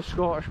stuff out of a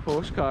Scottish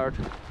postcard.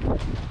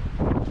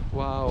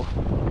 Wow.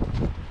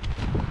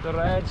 The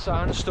red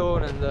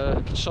sandstone and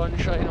the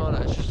sunshine on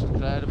it is just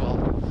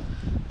incredible.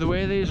 The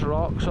way these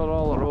rocks are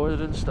all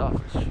eroded and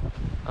stuff, it's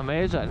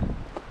amazing.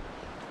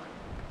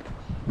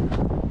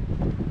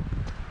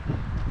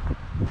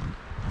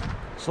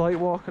 It's like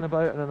walking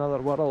about in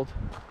another world.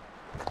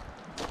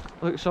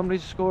 Look,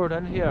 somebody's scored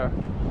in here.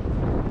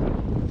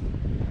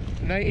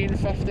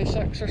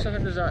 1956 or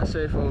something does that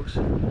say, folks?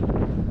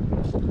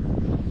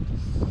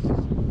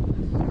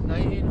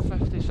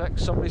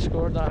 1956, somebody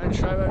scored that in.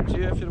 Shout out to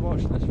you if you're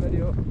watching this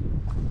video.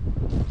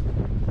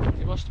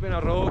 You must have been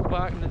a rogue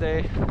back in the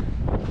day,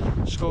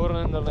 scoring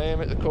in their name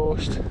at the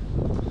coast.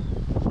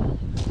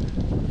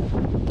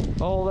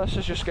 All this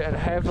is just getting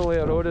heavily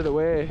eroded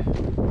away.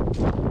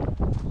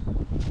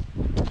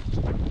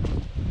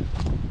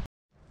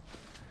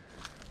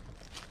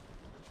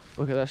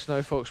 Look at this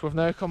now, folks. We've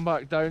now come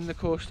back down the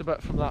coast a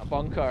bit from that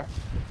bunker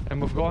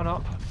and we've gone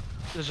up.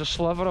 There's a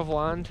sliver of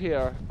land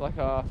here,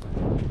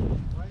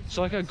 it's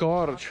like a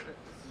gorge.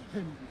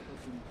 It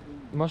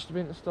must have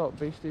been to stop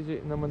beasties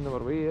eating them when they were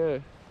wee, yeah.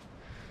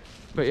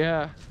 But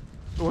yeah,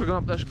 we're going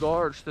up this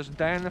gorge. There's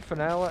Den of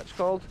Finella it's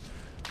called.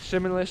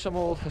 Seemingly some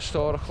old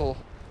historical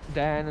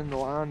den in the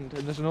land,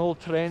 and there's an old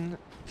train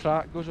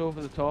track goes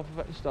over the top of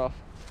it and stuff.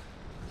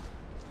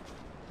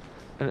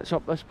 And it's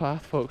up this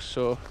path, folks,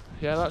 so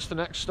yeah, that's the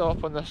next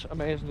stop on this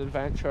amazing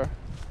adventure.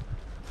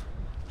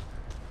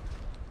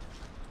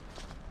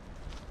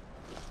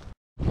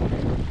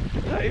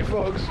 Hey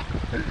folks,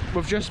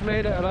 we've just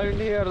made it around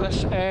here,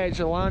 this edge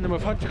of land, and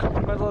we've had to come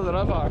in the middle of the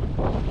river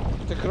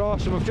to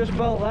cross, and we've just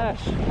built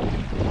this.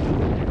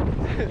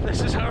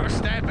 This is our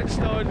stepping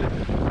stone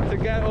to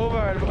get over,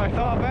 and I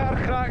thought I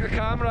better crack the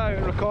camera out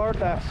and record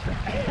this.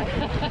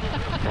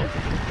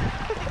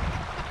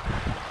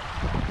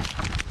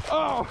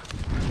 Oh!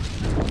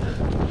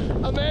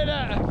 I made it!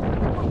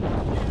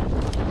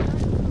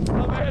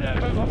 I made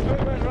it, but my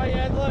foot went right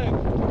in, look.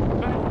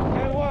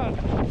 You know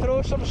what?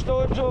 Throw some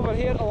stones over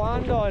here to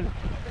land on.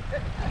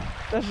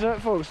 This is it,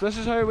 folks. This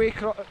is how we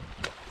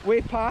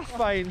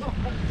pathfind.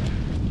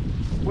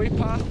 We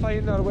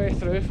pathfind our way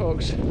through,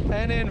 folks.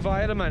 Any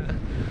environment.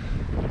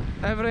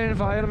 Every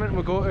environment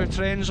we go to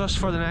trains us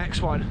for the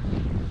next one.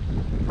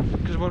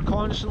 Because we're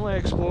constantly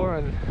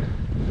exploring.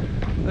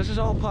 This is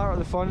all part of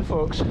the fun,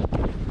 folks.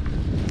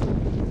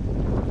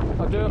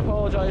 I do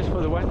apologise for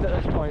the wind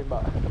at this point,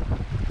 but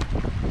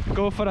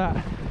go for it.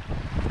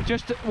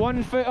 Just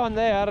one foot on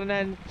there and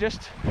then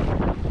just...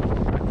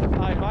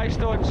 Aye, my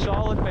stone's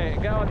solid,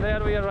 mate. Get on there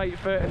with your right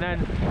foot and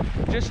then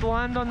just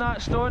land on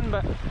that stone,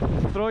 but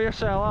throw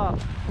yourself up.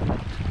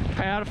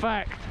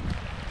 Perfect.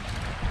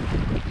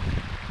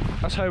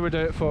 That's how we do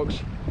it, folks.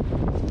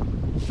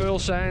 Full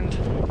send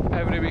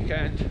every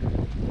weekend.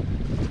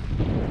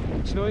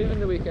 It's not even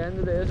the weekend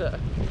today, is it?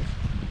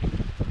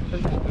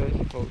 This is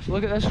crazy, folks.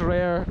 Look at this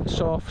rare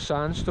soft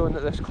sandstone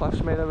that this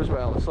cliff's made of as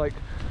well. It's like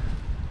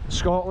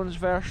Scotland's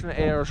version of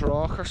Ayers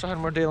Rock or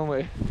something we're dealing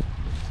with.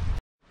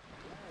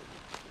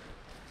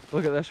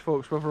 Look at this,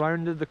 folks. We've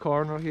rounded the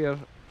corner here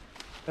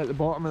at the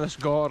bottom of this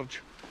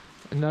gorge,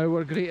 and now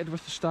we're greeted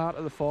with the start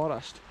of the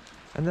forest.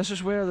 And this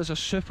is where there's a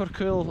super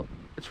cool,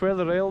 it's where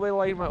the railway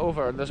line went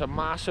over, and there's a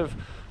massive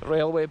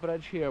railway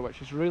bridge here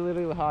which is really,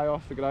 really high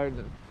off the ground.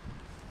 And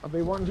I've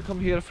been wanting to come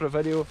here for a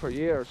video for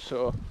years,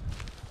 so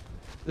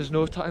there's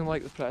no time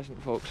like the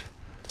present, folks.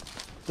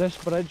 This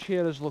bridge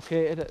here is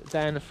located at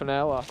Den of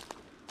Finella.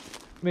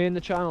 Me and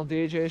the channel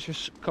DJs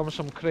just come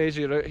some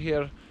crazy route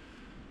here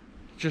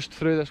just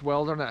through this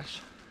wilderness.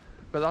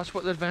 But that's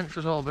what the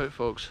adventure's all about,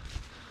 folks.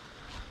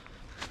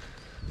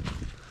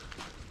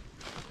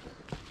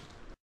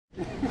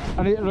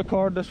 I need to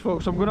record this,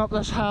 folks. I'm going up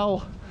this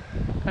hill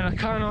and I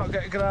cannot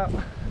get a grip.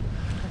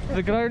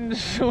 The ground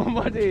is so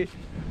muddy.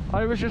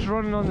 I was just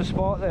running on the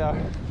spot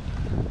there.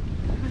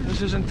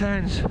 This is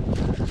intense.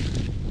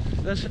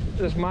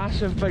 There's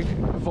massive big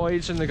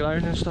voids in the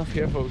ground and stuff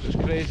here, folks. It's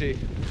crazy.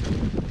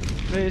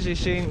 Crazy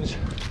scenes.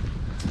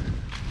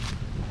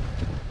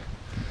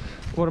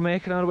 We're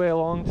making our way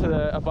along to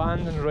the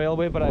abandoned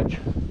railway bridge,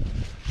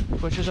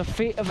 which is a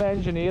feat of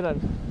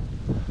engineering.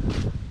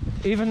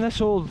 Even this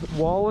old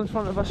wall in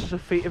front of us is a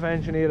feat of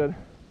engineering.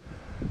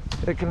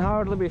 It can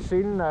hardly be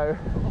seen now.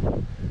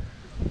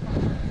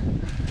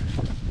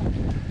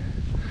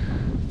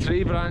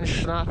 Tree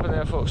branch snapping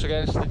there, folks,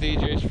 against the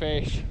DJ's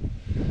face.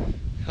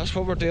 That's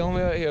what we're dealing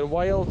with out here.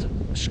 Wild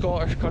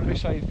Scottish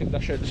countryside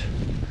conditions.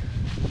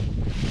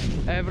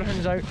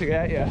 Everything's out to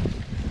get you.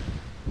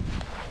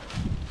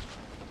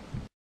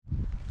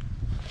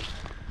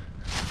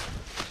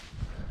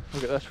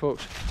 Look at this,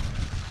 folks.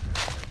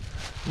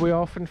 We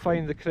often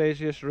find the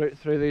craziest route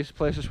through these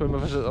places when we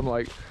visit them,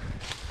 like,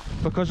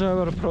 because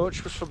our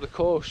approach was from the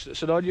coast.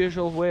 It's an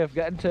unusual way of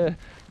getting to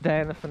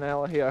Den of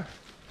Finella here.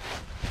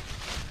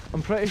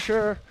 I'm pretty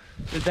sure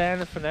the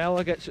Den of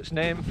Finella gets its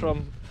name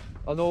from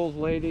an old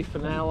lady,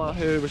 Finella,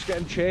 who was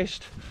getting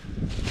chased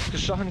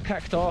because something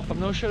kicked off. I'm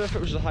not sure if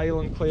it was the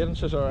Highland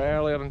clearances or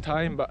earlier in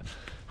time, but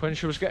when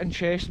she was getting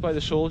chased by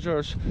the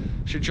soldiers,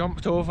 she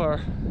jumped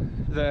over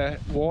the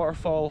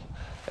waterfall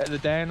at the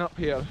den up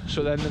here,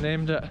 so then they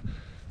named it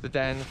the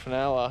Den of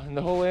Finella, and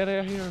the whole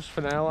area here is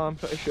Finella, I'm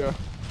pretty sure.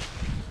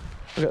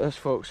 Look at this,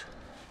 folks.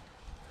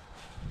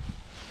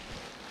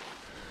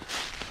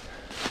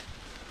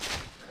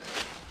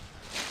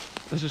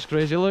 This is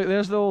crazy. Look,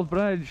 there's the old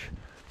bridge.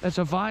 It's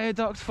a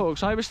viaduct,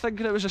 folks. I was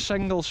thinking it was a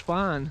single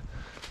span.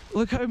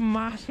 Look how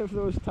massive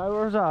those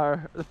towers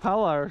are, the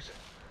pillars.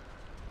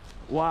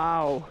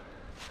 Wow.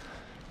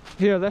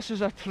 Here, this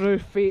is a true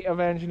feat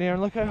of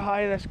engineering. Look how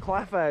high this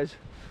cliff is.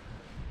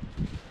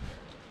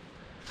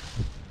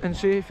 And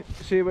see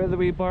where the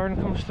wee burn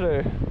comes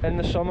through in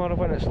the summer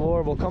when it's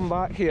lower. We'll come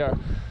back here,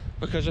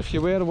 because if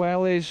you wear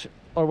wellies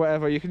or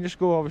whatever, you can just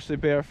go obviously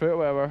barefoot,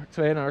 whatever,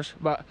 trainers,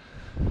 but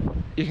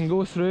you can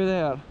go through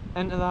there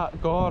into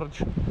that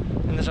gorge,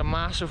 and there's a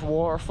massive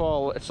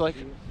waterfall. It's like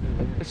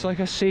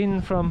a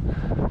scene from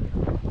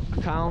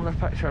a calendar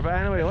picture. But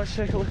anyway, let's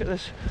take a look at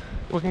this.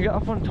 We can get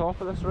up on top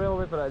of this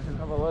railway bridge and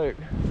have a look.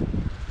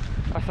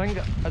 I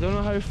don't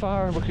know how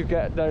far we could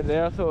get down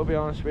there, though, to be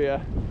honest with you.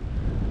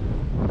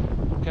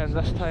 Again,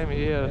 this time of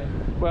year,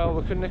 well,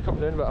 we couldn't have come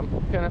down, but I'm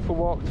kind of, if we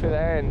walk to the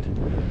end.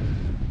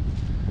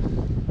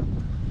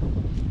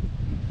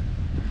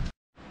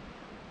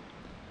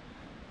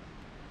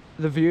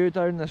 The view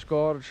down this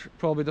gorge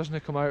probably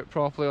doesn't come out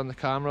properly on the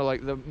camera,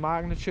 like the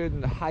magnitude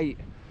and the height.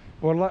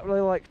 We're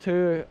literally like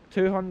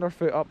 200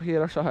 foot up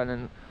here or something,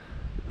 and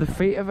the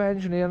feat of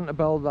engineering to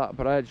build that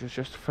bridge is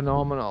just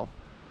phenomenal.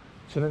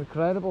 It's an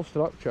incredible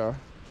structure.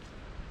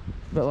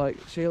 But like,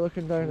 see,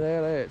 looking down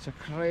there, it's a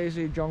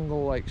crazy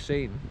jungle-like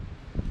scene.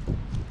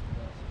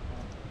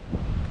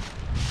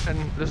 And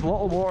there's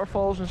little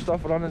waterfalls and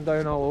stuff running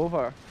down all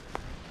over.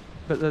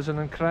 But there's an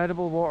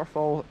incredible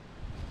waterfall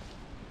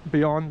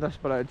beyond this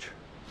bridge.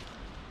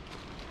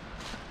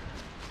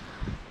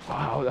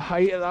 Wow, the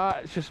height of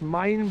that, it's just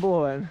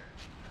mind-blowing.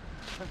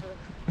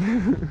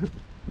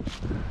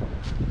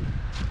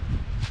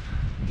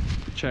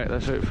 Check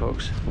this out,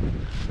 folks.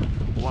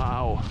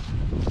 Wow,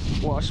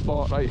 what a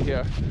spot right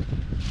here.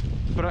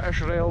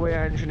 British railway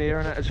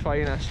engineering at its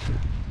finest.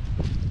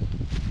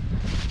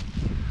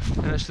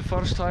 And it's the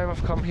first time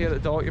I've come here to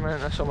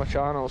document this on my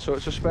channel, so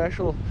it's a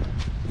special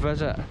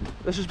visit.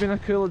 This has been a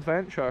cool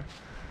adventure.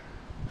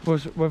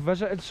 We've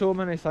visited so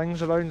many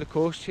things around the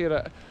coast here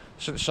at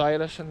St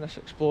Cyrus in this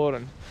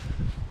exploring.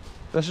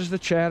 This is the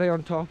cherry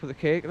on top of the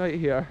cake right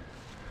here.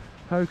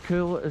 How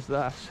cool is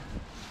this?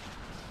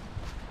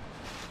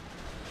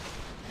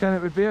 And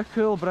it would be a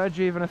cool bridge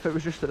even if it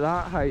was just at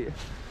that height.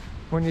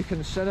 When you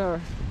consider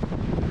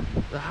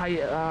the height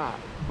of that,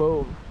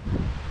 boom.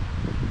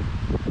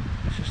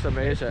 It's just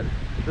amazing.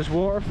 There's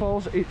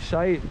waterfalls at each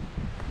side.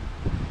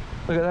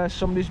 Look at this,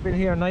 somebody's been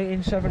here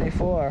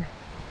 1974.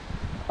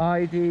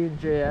 ID and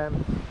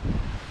JM.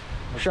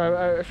 Shout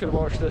out if you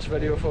watch this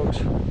video, folks.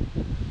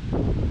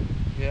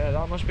 Yeah,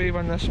 that must be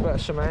when this bit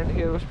of cement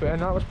here was put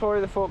in. That was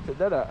probably the folk that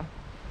did it.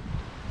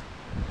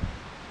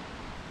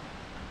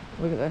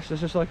 Look at this,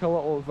 this is like a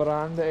little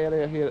veranda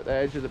area here at the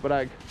edge of the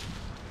brig.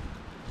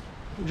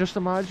 Just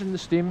imagine the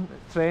steam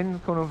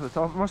train coming over the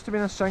top. It must have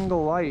been a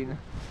single line.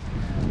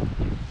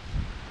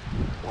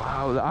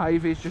 Wow, the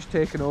ivy's just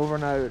taken over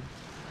now.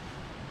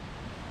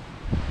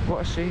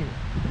 What a scene.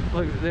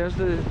 Look, there's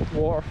the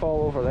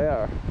waterfall over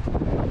there.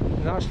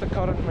 And that's the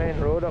current main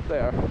road up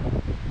there.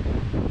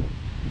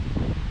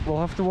 We'll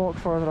have to walk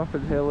further up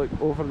and look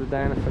over the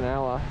Den of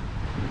Finella.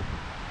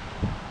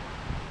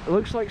 It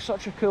looks like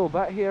such a cool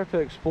bit here to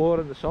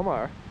explore in the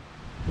summer.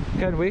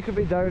 Again, we could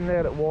be down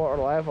there at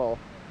water level,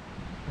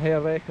 here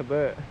rake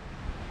about.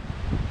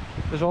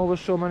 There's always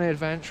so many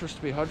adventures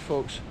to be had,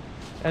 folks.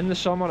 In the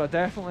summer I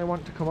definitely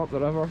want to come up the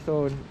river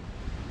though and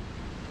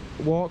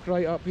walk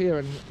right up here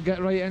and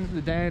get right into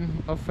the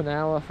Den of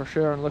Finella for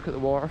sure and look at the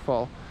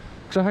waterfall.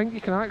 Because I think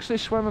you can actually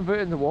swim about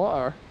in the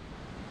water.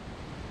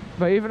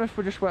 But even if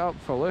we just went up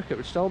for a look, it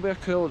would still be a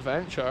cool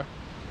adventure.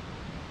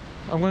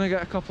 I'm going to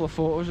get a couple of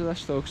photos of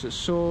this though because it's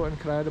so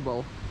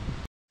incredible.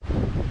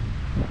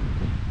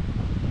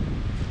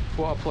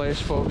 What a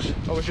place, folks.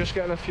 I was just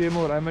getting a few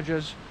more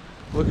images,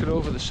 looking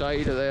over the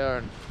side of there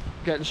and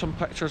getting some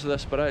pictures of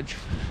this bridge.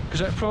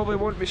 Because it probably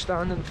won't be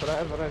standing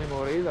forever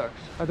anymore either.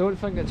 I don't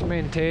think it's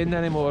maintained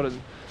anymore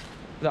and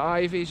the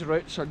ivy's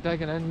roots are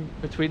digging in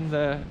between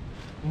the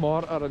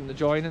mortar and the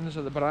joinings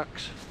of the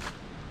bricks.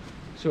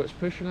 So it's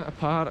pushing it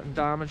apart and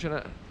damaging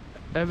it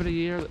every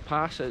year that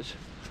passes.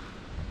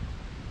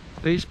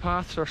 These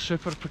paths are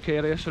super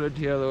precarious around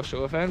here though,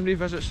 so if anybody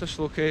visits this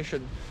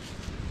location,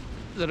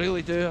 they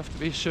really do have to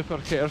be super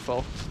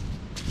careful.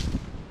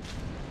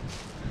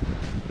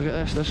 Look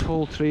at this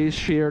whole tree is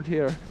sheared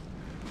here.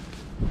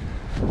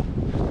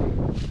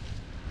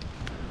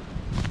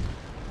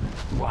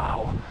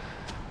 Wow.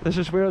 This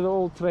is where the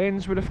old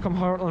trains would have come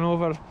hurtling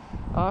over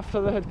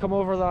after they had come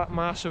over that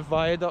massive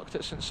viaduct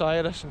at St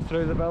Cyrus and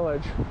through the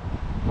village.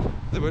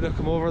 They would have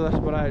come over this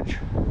bridge.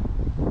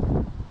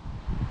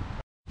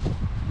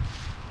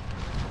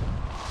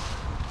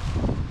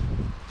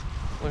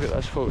 Look at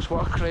this, folks,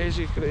 what a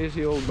crazy,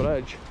 crazy old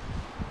bridge.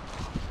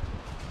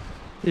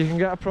 You can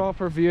get a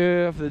proper view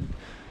of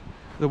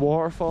the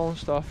waterfall and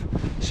stuff.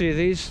 See,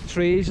 these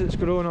trees that's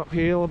growing up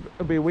here will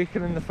be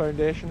weakening the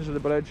foundations of the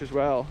bridge as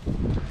well.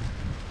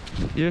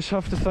 You just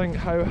have to think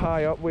how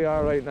high up we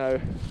are right now.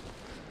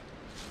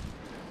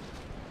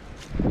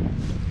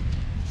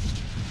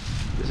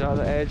 Is that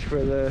the edge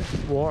where the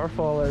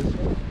waterfall is?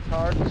 It's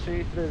hard to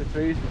see through the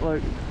trees, but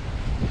look.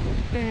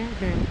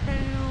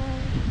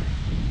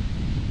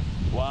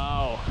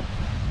 Wow.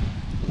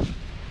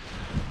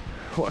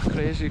 What a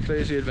crazy,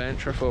 crazy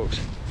adventure, folks.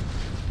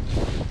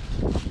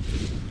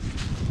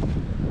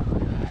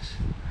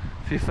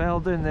 If you fell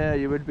down there,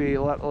 you would be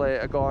literally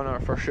a goner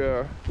for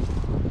sure.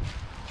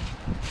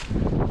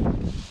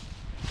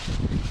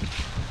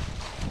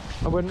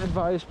 I wouldn't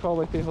advise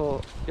probably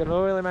people, you're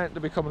not really meant to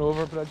be coming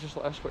over bridges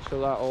like this which are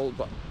that old,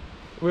 but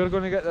we're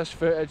going to get this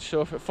footage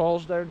so if it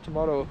falls down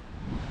tomorrow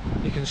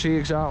you can see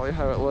exactly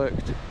how it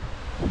looked.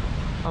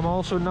 I'm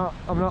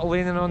not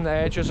leaning on the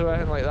edges or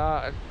anything like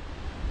that,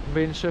 I'm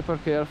being super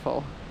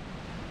careful.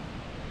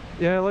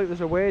 Yeah, look,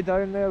 there's a way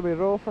down there with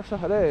rope or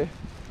something, eh?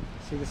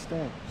 See the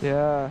steps?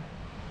 Yeah.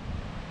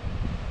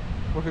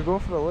 We could go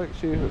for a look,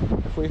 see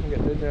if we can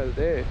get down there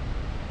today.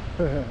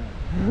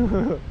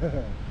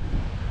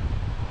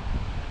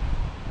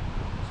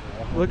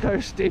 Look how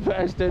steep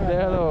it is down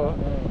there though.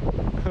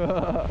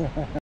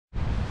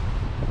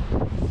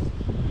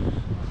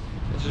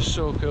 It's just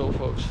so cool,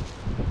 folks.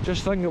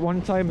 Just think at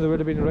one time there would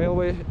have been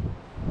railway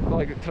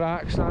like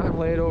tracks that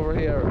laid over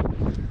here.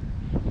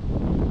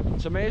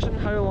 It's amazing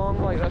how long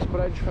like this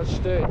bridge has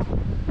stood.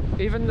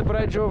 Even the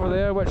bridge over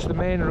there, which the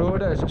main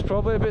road is, it's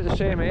probably about the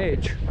same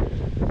age.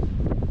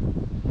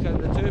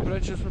 The two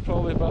bridges were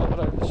probably built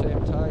around the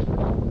same time.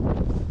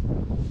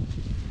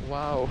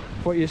 Wow.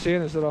 What are you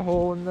saying? Is there a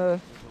hole in the...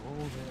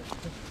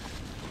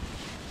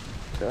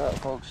 Look at that,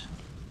 folks.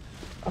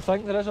 I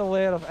think there is a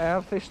layer of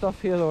earthy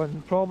stuff here though,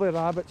 and probably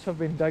rabbits have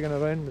been digging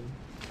around and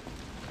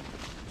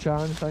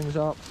charring things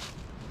up.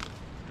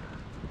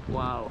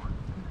 Wow.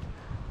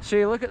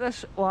 See, look at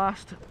this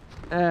last,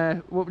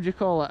 what would you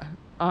call it?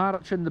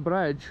 Arch in the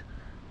bridge.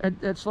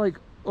 It's like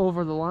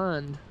over the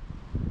land.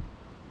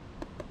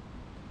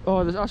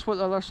 Oh, that's what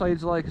the other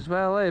side's like as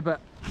well, eh?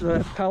 But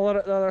the pillar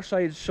at the other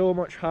side's so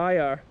much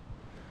higher.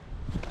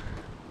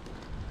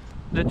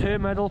 The two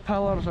middle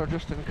pillars are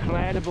just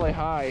incredibly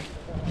high.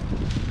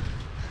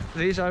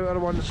 These outer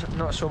ones,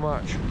 not so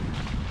much.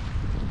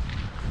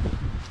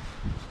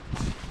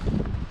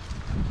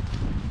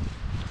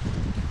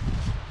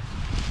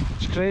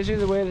 It's crazy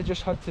the way they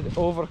just had to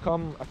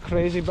overcome a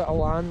crazy bit of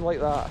land like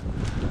that.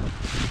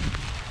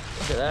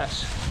 Look at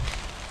this.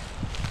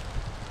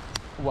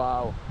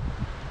 Wow.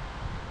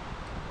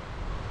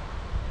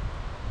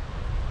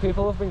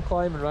 people have been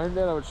climbing around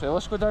there, I would say.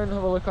 Let's go down and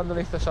have a look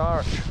underneath this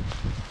arch.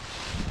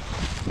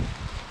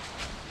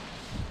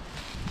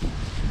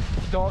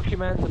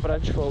 Document the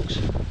bridge, folks.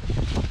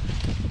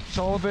 It's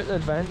all about the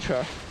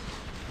adventure.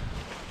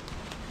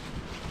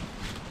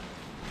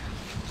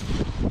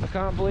 I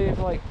can't believe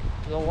like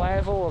the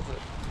level of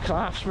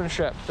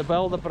craftsmanship to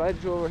build a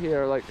bridge over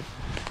here. Like,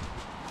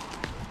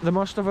 they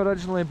must have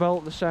originally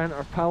built the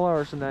centre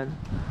pillars and then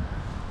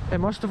it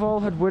must have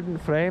all had wooden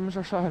frames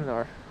or something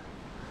there.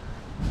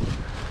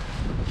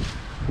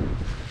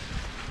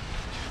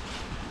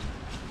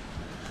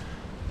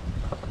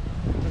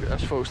 Look at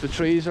this, folks, the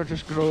trees are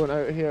just growing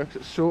out of here because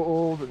it's so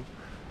old, and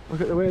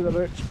look at the way the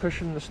roots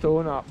pushing the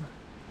stone up.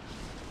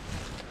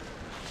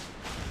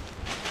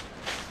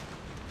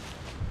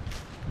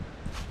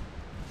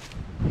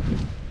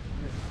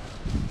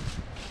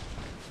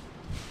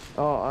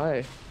 Oh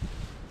aye,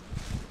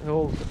 an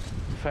old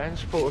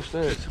fence post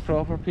there, it's a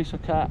proper piece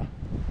of cat.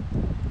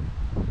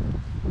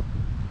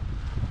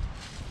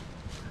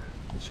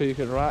 So you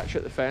can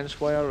ratchet the fence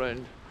wire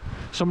around.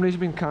 Somebody's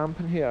been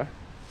camping here.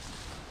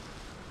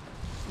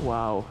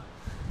 Wow.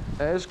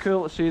 It is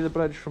cool to see the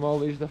bridge from all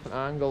these different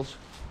angles.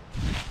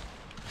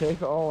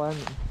 Take it all in.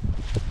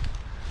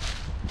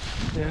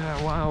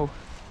 Yeah, wow.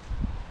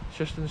 It's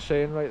just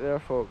insane right there,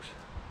 folks.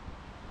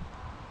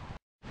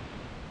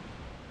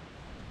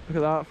 Look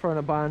at that for an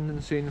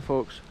abandoned scene,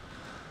 folks.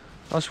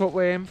 That's what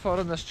we aim for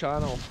on this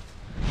channel.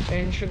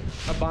 Ancient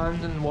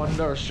abandoned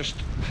wonders just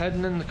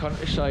hidden in the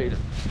countryside.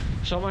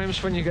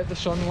 Sometimes when you get the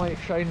sunlight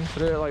shining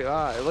through it like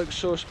that, it looks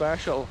so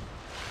special.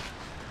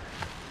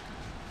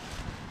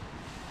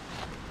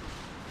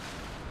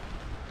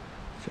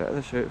 Check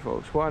this out,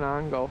 folks. What an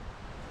angle.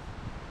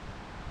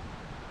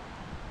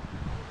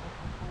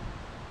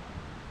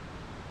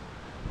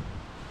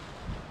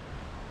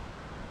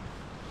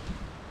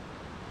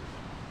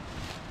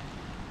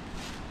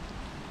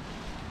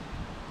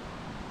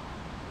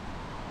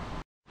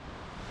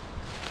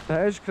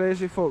 It is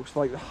crazy, folks,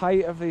 like the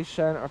height of these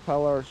centre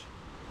pillars.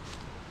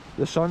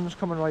 The sun's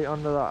coming right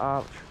under that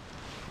arch,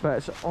 but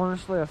it's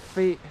honestly a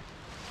feat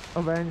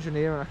of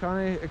engineering. I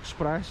can't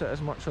express it as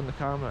much on the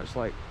camera. It's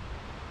like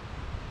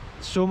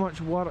so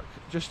much work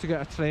just to get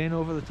a train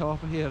over the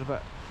top of here,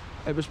 but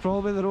it was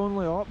probably their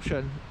only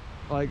option.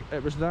 Like,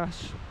 it was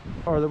this,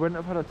 or they wouldn't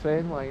have had a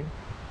train line.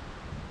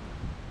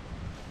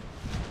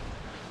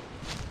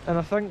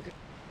 And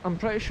I'm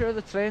pretty sure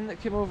the train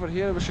that came over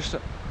here was just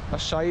a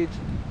side,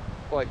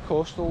 like,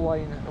 coastal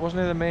line. It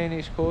wasn't the main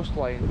East Coast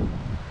line.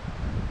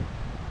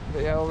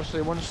 But yeah,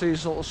 obviously once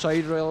these little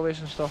side railways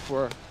and stuff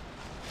were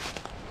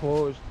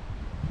closed,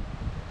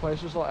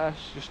 places like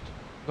this just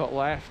got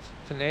left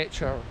to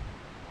nature.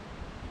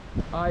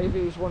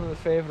 Ivy is one of the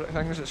favourite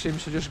things that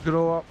seems to just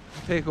grow up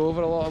and take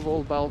over a lot of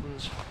old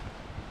buildings.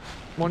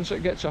 Once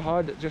it gets a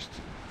HUD, it just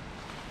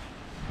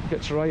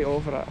gets right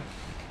over it.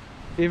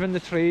 Even the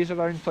trees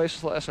around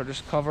places like this are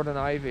just covered in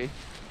ivy.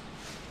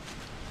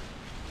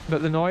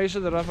 But the noise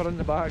of the river in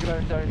the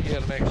background down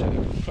here makes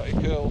it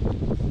pretty cool.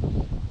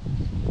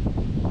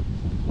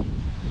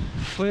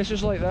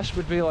 Places like this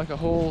would be like a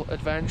whole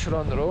adventure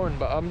on their own,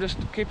 but I'm just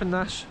keeping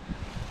this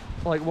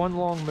like one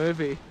long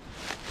movie.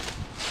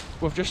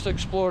 We've just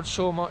explored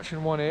so much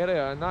in one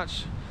area, and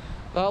that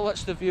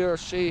lets the viewer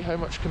see how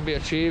much can be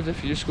achieved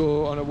if you just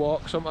go on a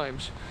walk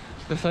sometimes.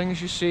 The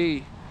things you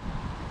see,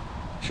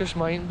 it's just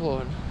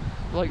mind-blowing.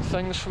 Like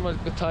things from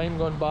the time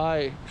gone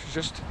by, which is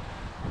just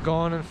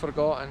gone and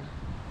forgotten.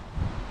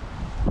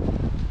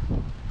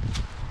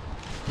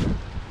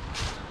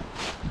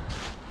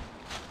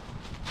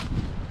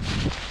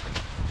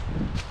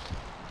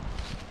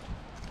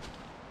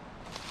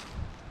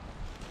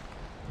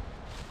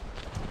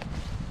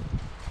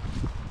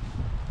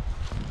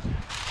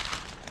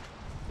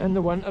 In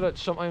the winter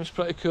it's sometimes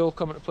pretty cool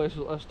coming to places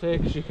like this too,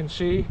 because you can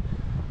see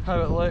how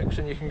it looks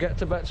and you can get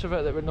to bits of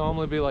it that would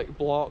normally be like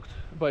blocked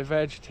by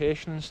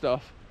vegetation and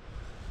stuff.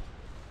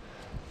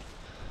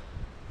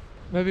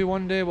 Maybe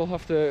one day we'll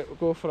have to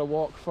go for a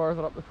walk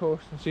further up the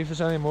coast and see if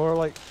there's any more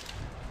like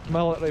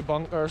military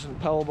bunkers and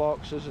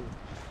pillboxes and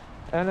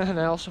anything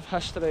else of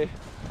history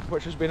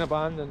which has been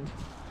abandoned,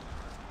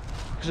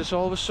 because it's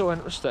always so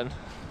interesting.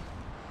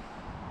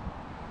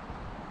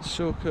 It's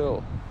so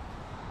cool.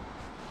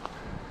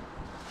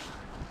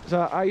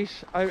 That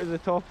ice out of the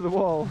top of the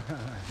wall,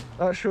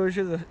 that shows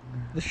you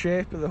the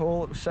shape of the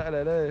hole it was sitting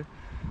in.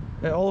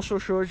 It also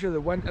shows you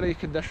the wintry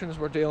conditions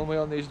we're dealing with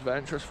on these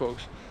adventures,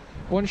 folks.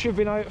 Once you've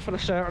been out for a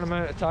certain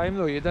amount of time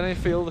though, you don't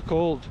feel the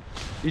cold.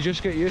 You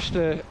just get used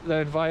to the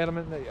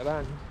environment that you're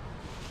in.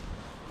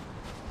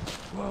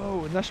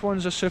 Whoa, and this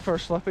one's a super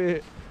slippy,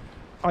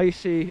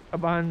 icy,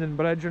 abandoned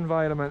bridge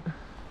environment.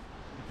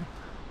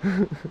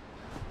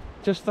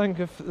 Just think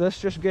if this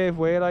just gave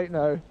way right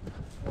now.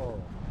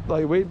 Whoa.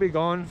 Like, we'd be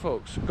gone,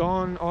 folks.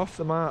 Gone off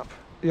the map.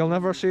 You'll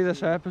never see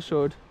this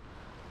episode.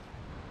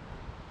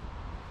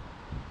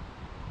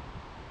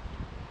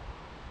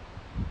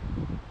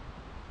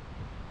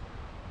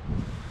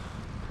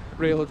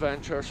 Real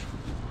adventures.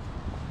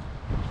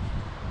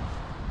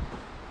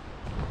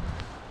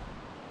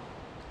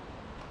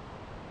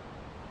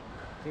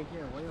 take you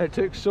a while. It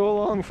took so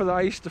long for the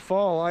ice to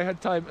fall, I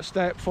had time to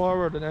step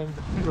forward and then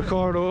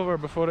record over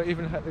before it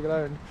even hit the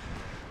ground.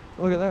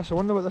 Look at this, I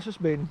wonder what this has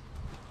been.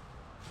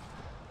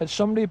 It's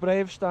somebody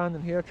brave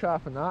standing here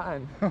trapping that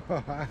in.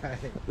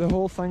 The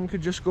whole thing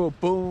could just go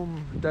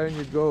boom, down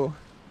you'd go.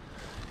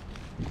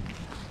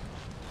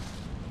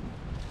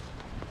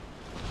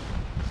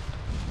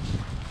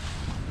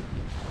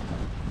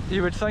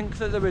 You would think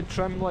that they would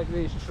trim like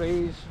these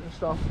trees and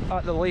stuff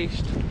at the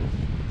least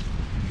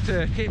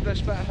to keep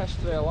this bit of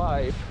history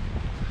alive.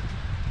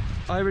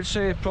 I would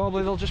say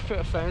probably they'll just put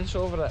a fence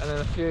over it and in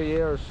a few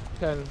years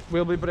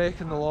we'll be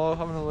breaking the law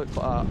having a look at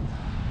that.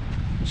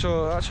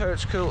 So that's how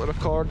it's cool to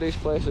record these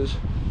places.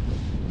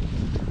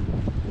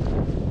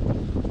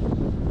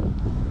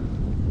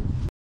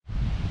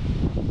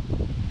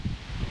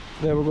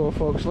 There we go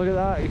folks, look at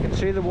that, you can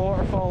see the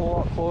waterfall a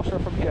lot closer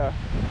from here.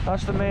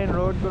 That's the main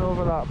road going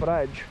over that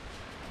bridge.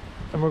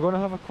 And we're going to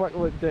have a quick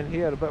look down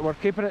here, but we're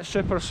keeping it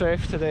super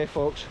safe today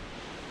folks.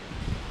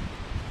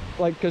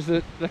 Like, because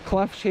the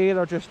cliffs here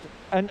are just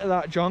into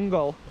that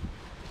jungle.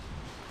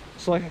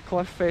 It's like a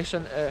cliff face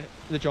into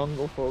the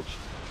jungle folks.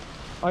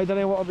 I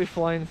don't want to be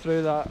flying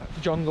through that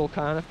jungle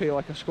canopy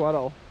like a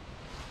squirrel.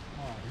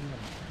 Oh, yeah.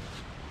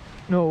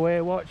 No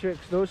way, watch it,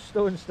 'cause those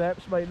stone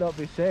steps might not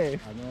be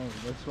safe. I know,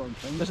 that's what I'm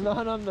thinking. There's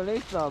nothing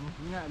underneath them.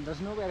 Yeah, and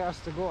there's nowhere else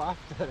to go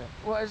after it.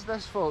 What is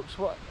this folks?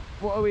 What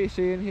are we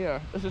seeing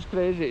here? This is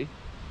crazy.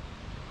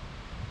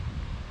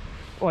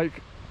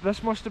 Like,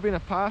 this must have been a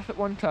path at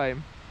one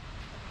time.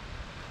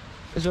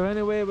 Is there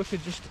any way we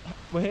could just...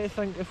 we hate to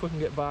think if we can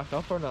get back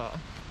up or not.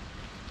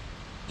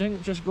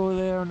 Think just go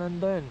there and then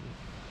down.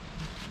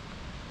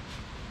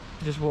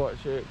 Just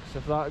watch it, 'cause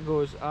if that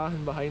goes,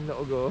 and behind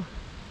it'll go.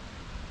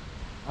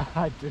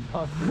 I do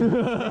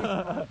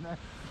not.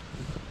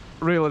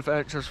 Real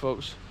adventures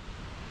folks.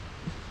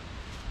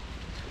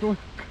 Oh,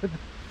 good.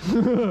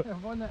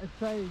 One at a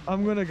time.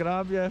 I'm gonna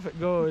grab you if it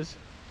goes.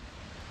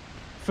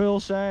 Full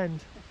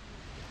send.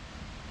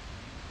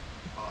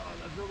 Oh,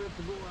 there's nowhere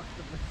to go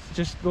after this.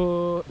 Just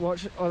go,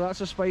 watch it. Oh, that's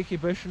a spiky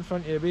bush in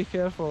front of you, be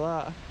careful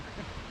of that.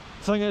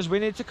 Thing is, we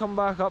need to come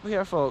back up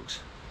here folks.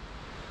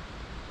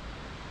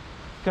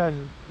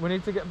 We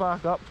need to get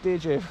back up,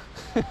 DJ.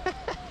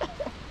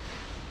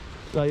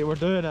 Right, we're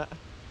doing it.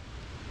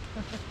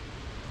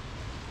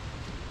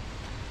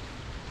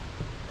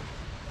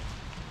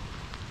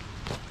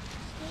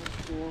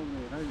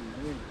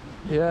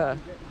 Yeah.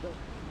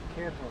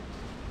 Careful.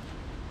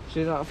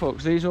 See that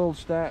folks, these old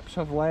steps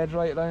have led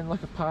right round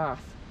like a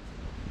path,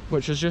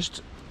 which is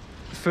just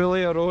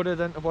fully eroded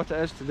into what it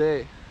is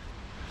today.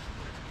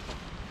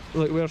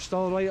 Look, we're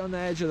still right on the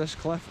edge of this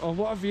cliff. Oh,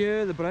 what a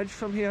view, the bridge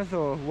from here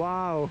though,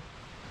 wow.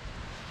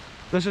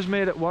 This has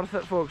made it worth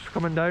it folks,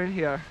 coming down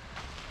here.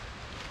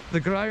 The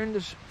ground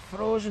is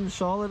frozen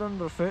solid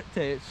underfoot,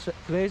 it's a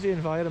crazy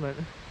environment.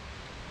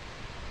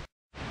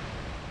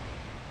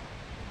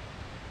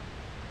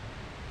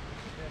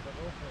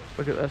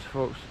 Look at this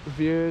folks,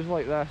 views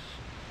like this,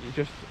 you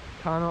just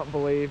cannot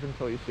believe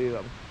until you see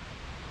them.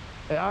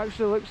 It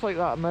actually looks like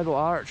that middle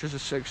arch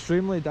is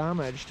extremely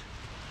damaged.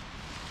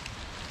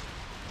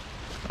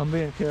 I'm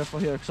being careful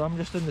here because I'm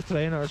just in the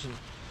trainers and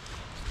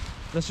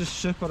this is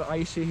super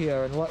icy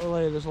here and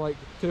literally there's like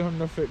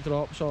 200-foot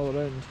drops all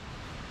around.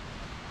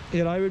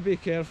 Here, I would be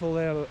careful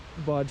there,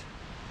 bud.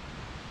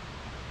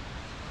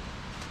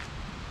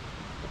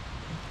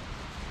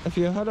 If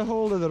you had a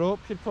hold of the rope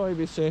you'd probably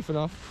be safe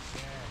enough.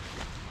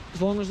 Yeah.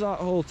 As long as that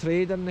whole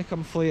tree didn't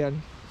come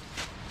fleeing.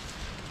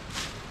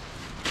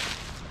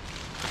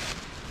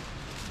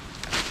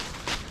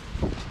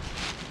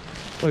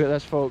 Look at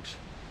this folks.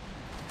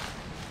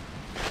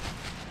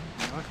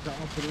 Knocked it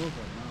up and over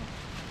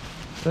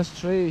now. This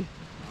tree.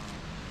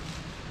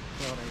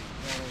 Oh, sorry.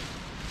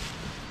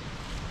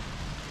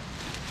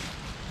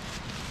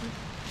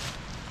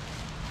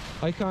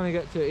 I can't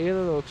get to it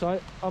either though,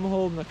 because I'm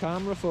holding the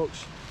camera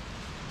folks.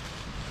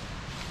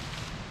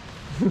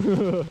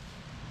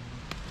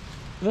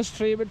 This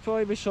tree would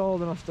probably be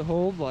solid enough to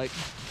hold like.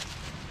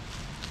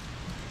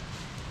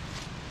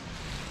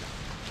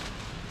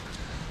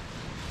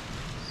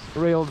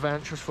 Real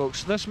adventures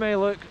folks. This may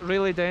look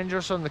really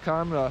dangerous on the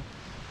camera.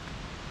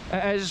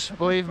 It is,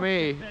 believe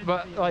me,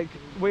 but like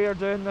we are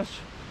doing this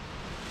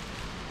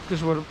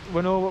because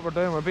we know what we're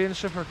doing, we're being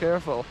super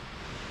careful.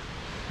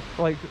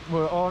 Like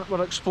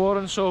we're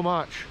exploring so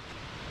much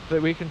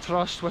that we can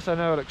trust within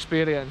our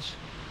experience.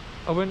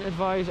 I wouldn't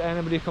advise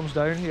anybody comes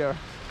down here.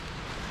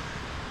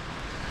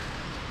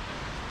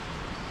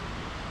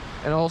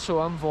 And also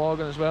I'm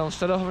vlogging as well.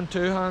 Instead of having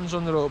two hands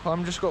on the rope,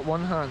 I'm just got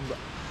one hand.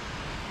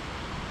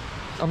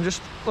 I'm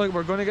just like,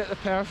 we're going to get the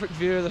perfect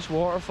view of this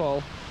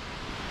waterfall.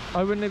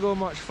 I wouldn't go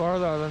much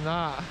further than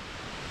that.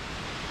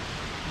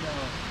 No.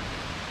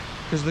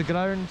 Because the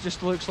ground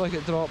just looks like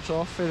it drops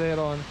off from there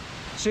on.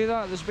 See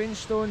that? There's been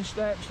stone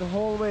steps the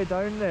whole way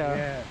down there.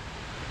 Yeah.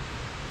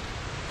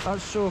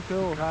 That's so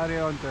cool. Carry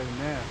on down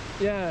there.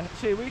 Yeah.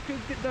 See, we could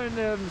get down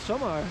there in the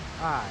summer.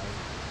 Aye.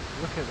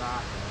 Look at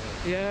that.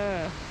 Right?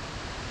 Yeah.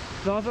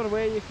 The other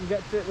way you can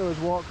get to it though is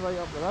walk right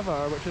up the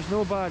river, which is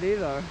no bad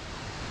either.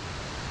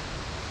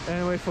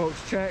 Anyway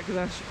folks, check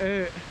this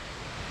out.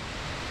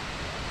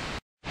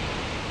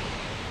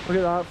 Look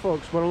at that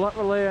folks, we're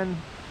literally in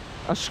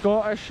a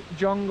Scottish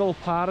jungle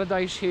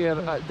paradise here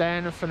at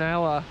Den of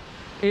Finella.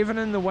 Even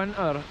in the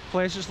winter,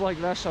 places like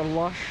this are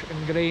lush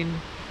and green.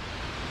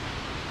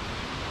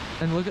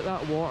 And look at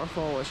that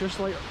waterfall, it's just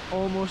like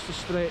almost a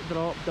straight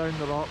drop down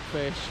the rock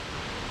face.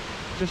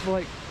 Just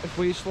like if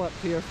we slipped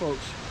here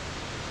folks,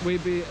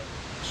 we'd be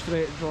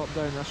straight drop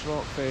down this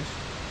rock face.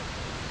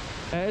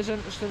 It is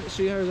interesting to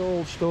see how the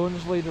old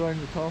stones lead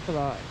around the top of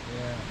that.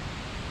 Yeah.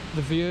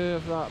 The view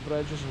of that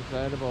bridge is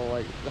incredible,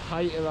 like the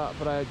height of that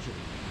bridge.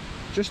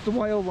 Just the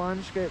wild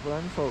landscape we're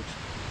in folks.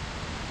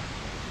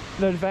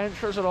 The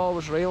adventures are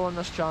always real on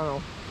this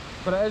channel,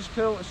 but it is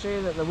cool to see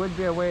that there would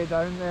be a way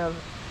down there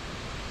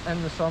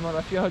in the summer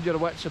if you had your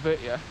wits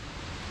about you.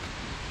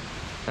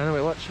 Anyway,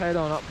 let's head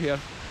on up here.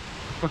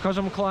 Because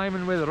I'm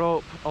climbing with the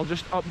rope, I'll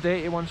just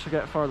update you once I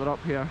get further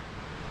up here.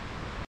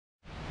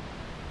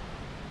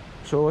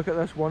 So look at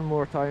this one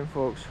more time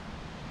folks.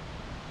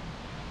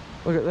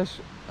 Look at this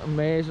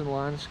amazing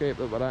landscape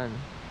that we're in.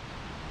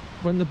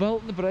 When they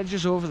built the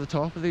bridges over the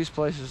top of these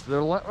places, they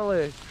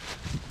literally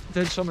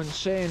did some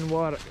insane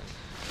work.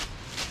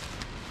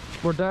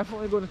 We're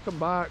definitely going to come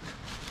back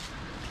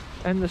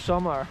in the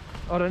summer,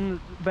 or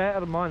in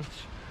better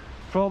months,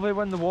 probably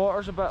when the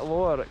water's a bit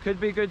lower. It could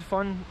be good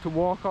fun to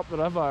walk up the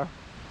river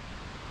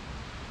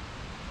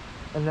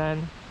and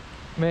then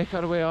make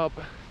our way up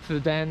to the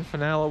Den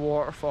Finella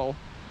waterfall.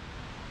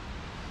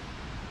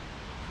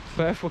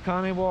 But if we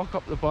can't walk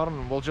up the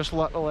burn, we'll just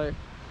literally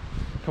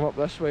come up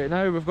this way.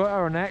 Now we've got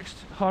our next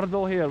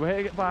hurdle here, we have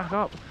to get back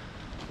up.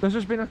 This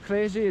has been a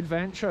crazy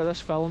adventure,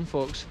 this film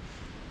folks.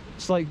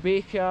 It's like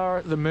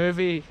BKR, the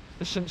movie,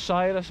 the St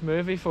Cyrus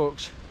movie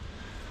folks.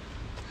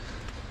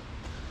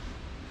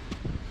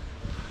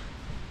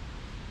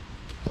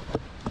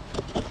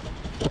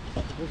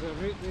 There's a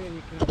route there and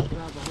you can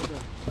grab a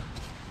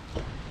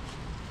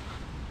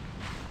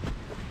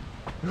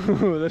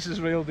hooker. This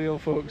is real deal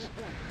folks.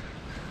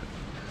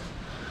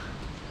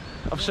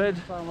 I've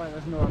said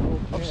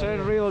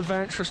real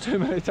adventures too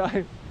many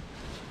times.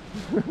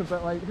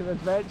 But like the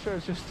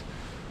adventures just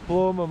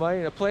blow my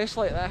mind. A place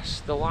like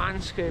this, the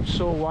landscape's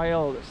so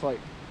wild, it's like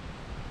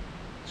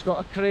it's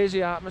got a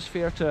crazy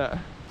atmosphere to it.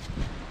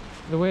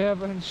 The way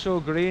everything's so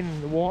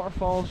green, the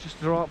waterfalls just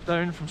drop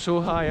down from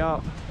so high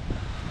up.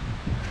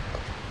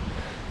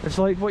 It's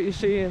like what you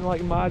see in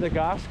like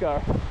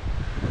Madagascar,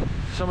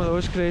 some of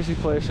those crazy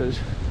places.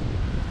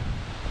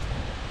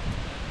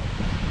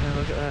 Yeah,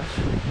 look at this.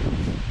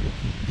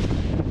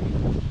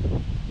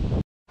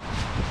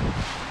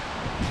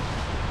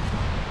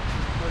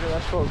 Look at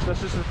this folks,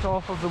 this is the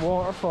top of the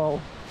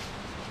waterfall.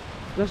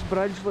 This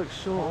bridge looks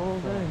so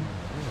old, eh?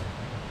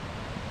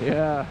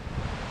 Yeah.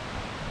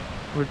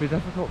 Would be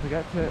difficult to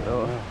get to it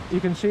though. Yeah. You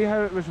can see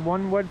how it was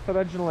one width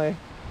originally,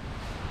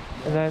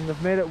 and then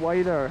they've made it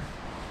wider.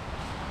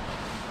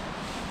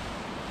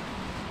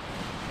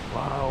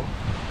 Wow.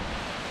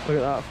 Look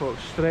at that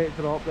folks, straight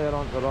drop there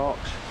onto the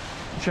rocks.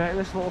 Check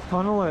this little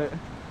tunnel out.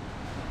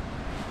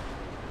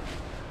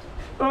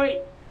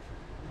 Oi!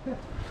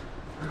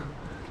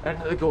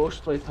 Into the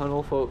ghostly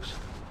tunnel folks.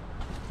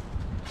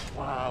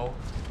 Wow.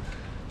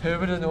 Who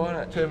would have known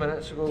it 2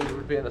 minutes ago we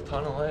would be in a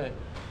tunnel, eh?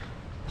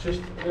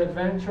 Just the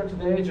adventure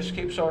today just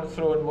keeps on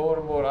throwing more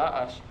and more at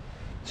us.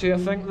 See, I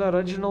think the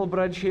original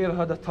bridge here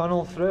had a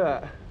tunnel through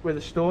it with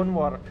the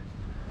stonework.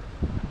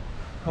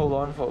 Hold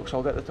on folks,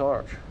 I'll get the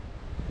torch.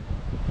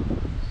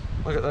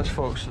 Look at this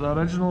folks, the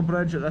original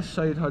bridge at this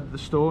side had the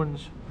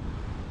stones,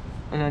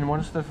 and then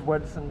once they've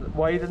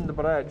widened the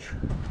bridge,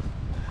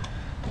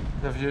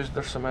 they've used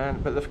their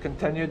cement, but they've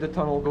continued the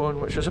tunnel going,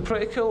 which is a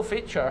pretty cool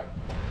feature,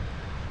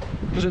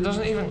 because it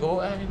doesn't even go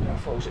anywhere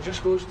folks, it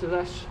just goes to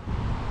this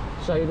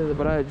side of the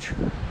bridge.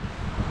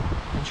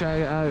 And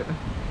check it out.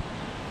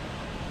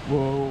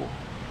 Whoa,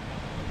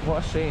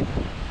 what a scene.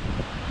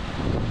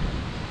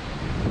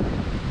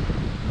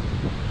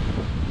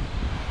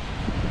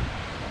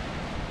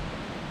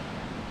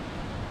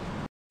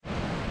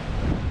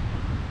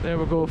 There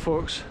we go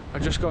folks, I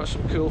just got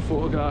some cool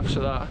photographs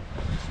of that.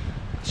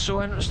 It's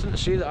so interesting to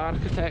see the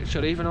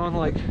architecture even on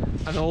like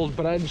an old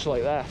bridge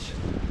like this,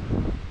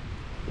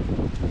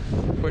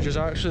 which is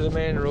actually the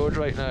main road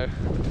right now.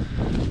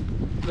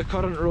 The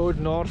current road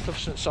north of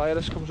St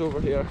Cyrus comes over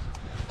here.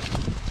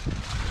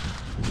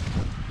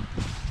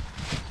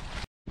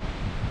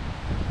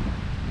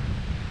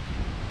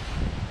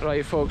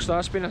 Right folks,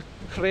 that's been a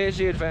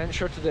crazy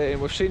adventure today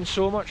and we've seen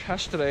so much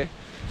history.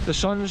 The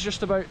sun's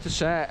just about to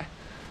set.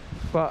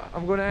 But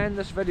I'm going to end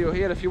this video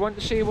here. If you want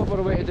to see what we're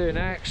away to do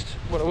next,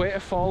 we're away to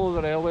follow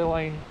the railway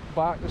line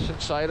back to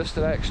St Cyrus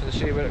direction and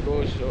see where it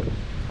goes. So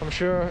I'm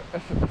sure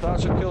if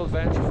that's a cool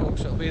adventure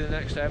folks, it'll be the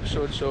next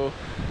episode, so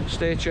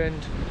stay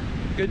tuned.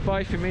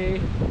 Goodbye for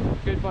me,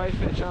 goodbye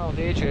for the channel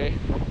DJ,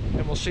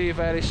 and we'll see you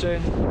very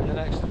soon in the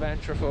next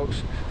adventure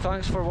folks.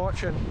 Thanks for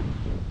watching.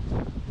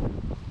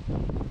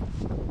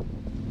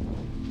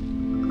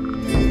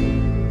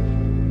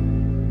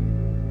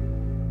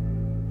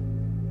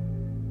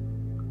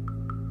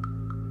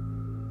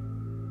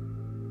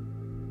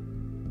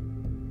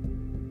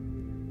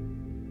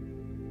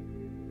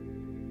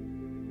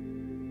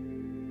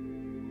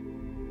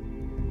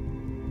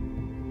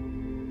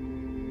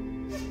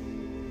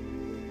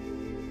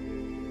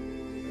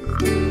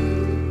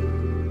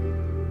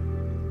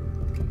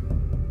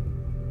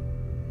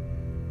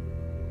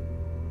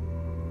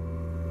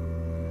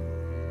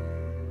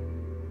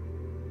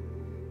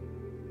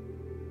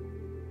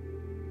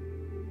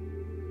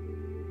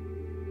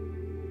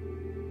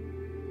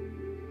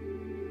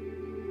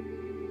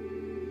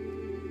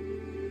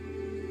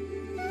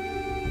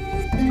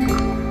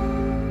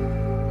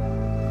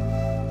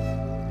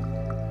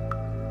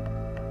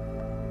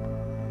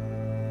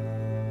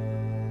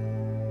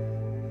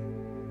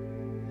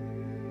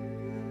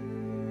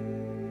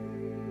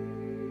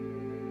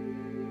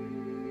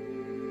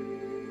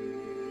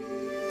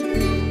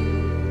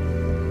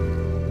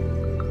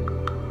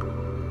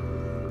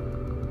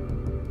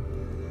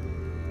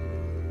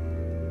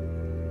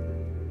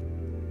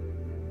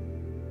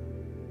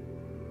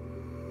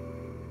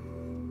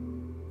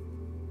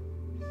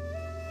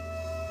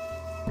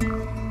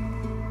 you.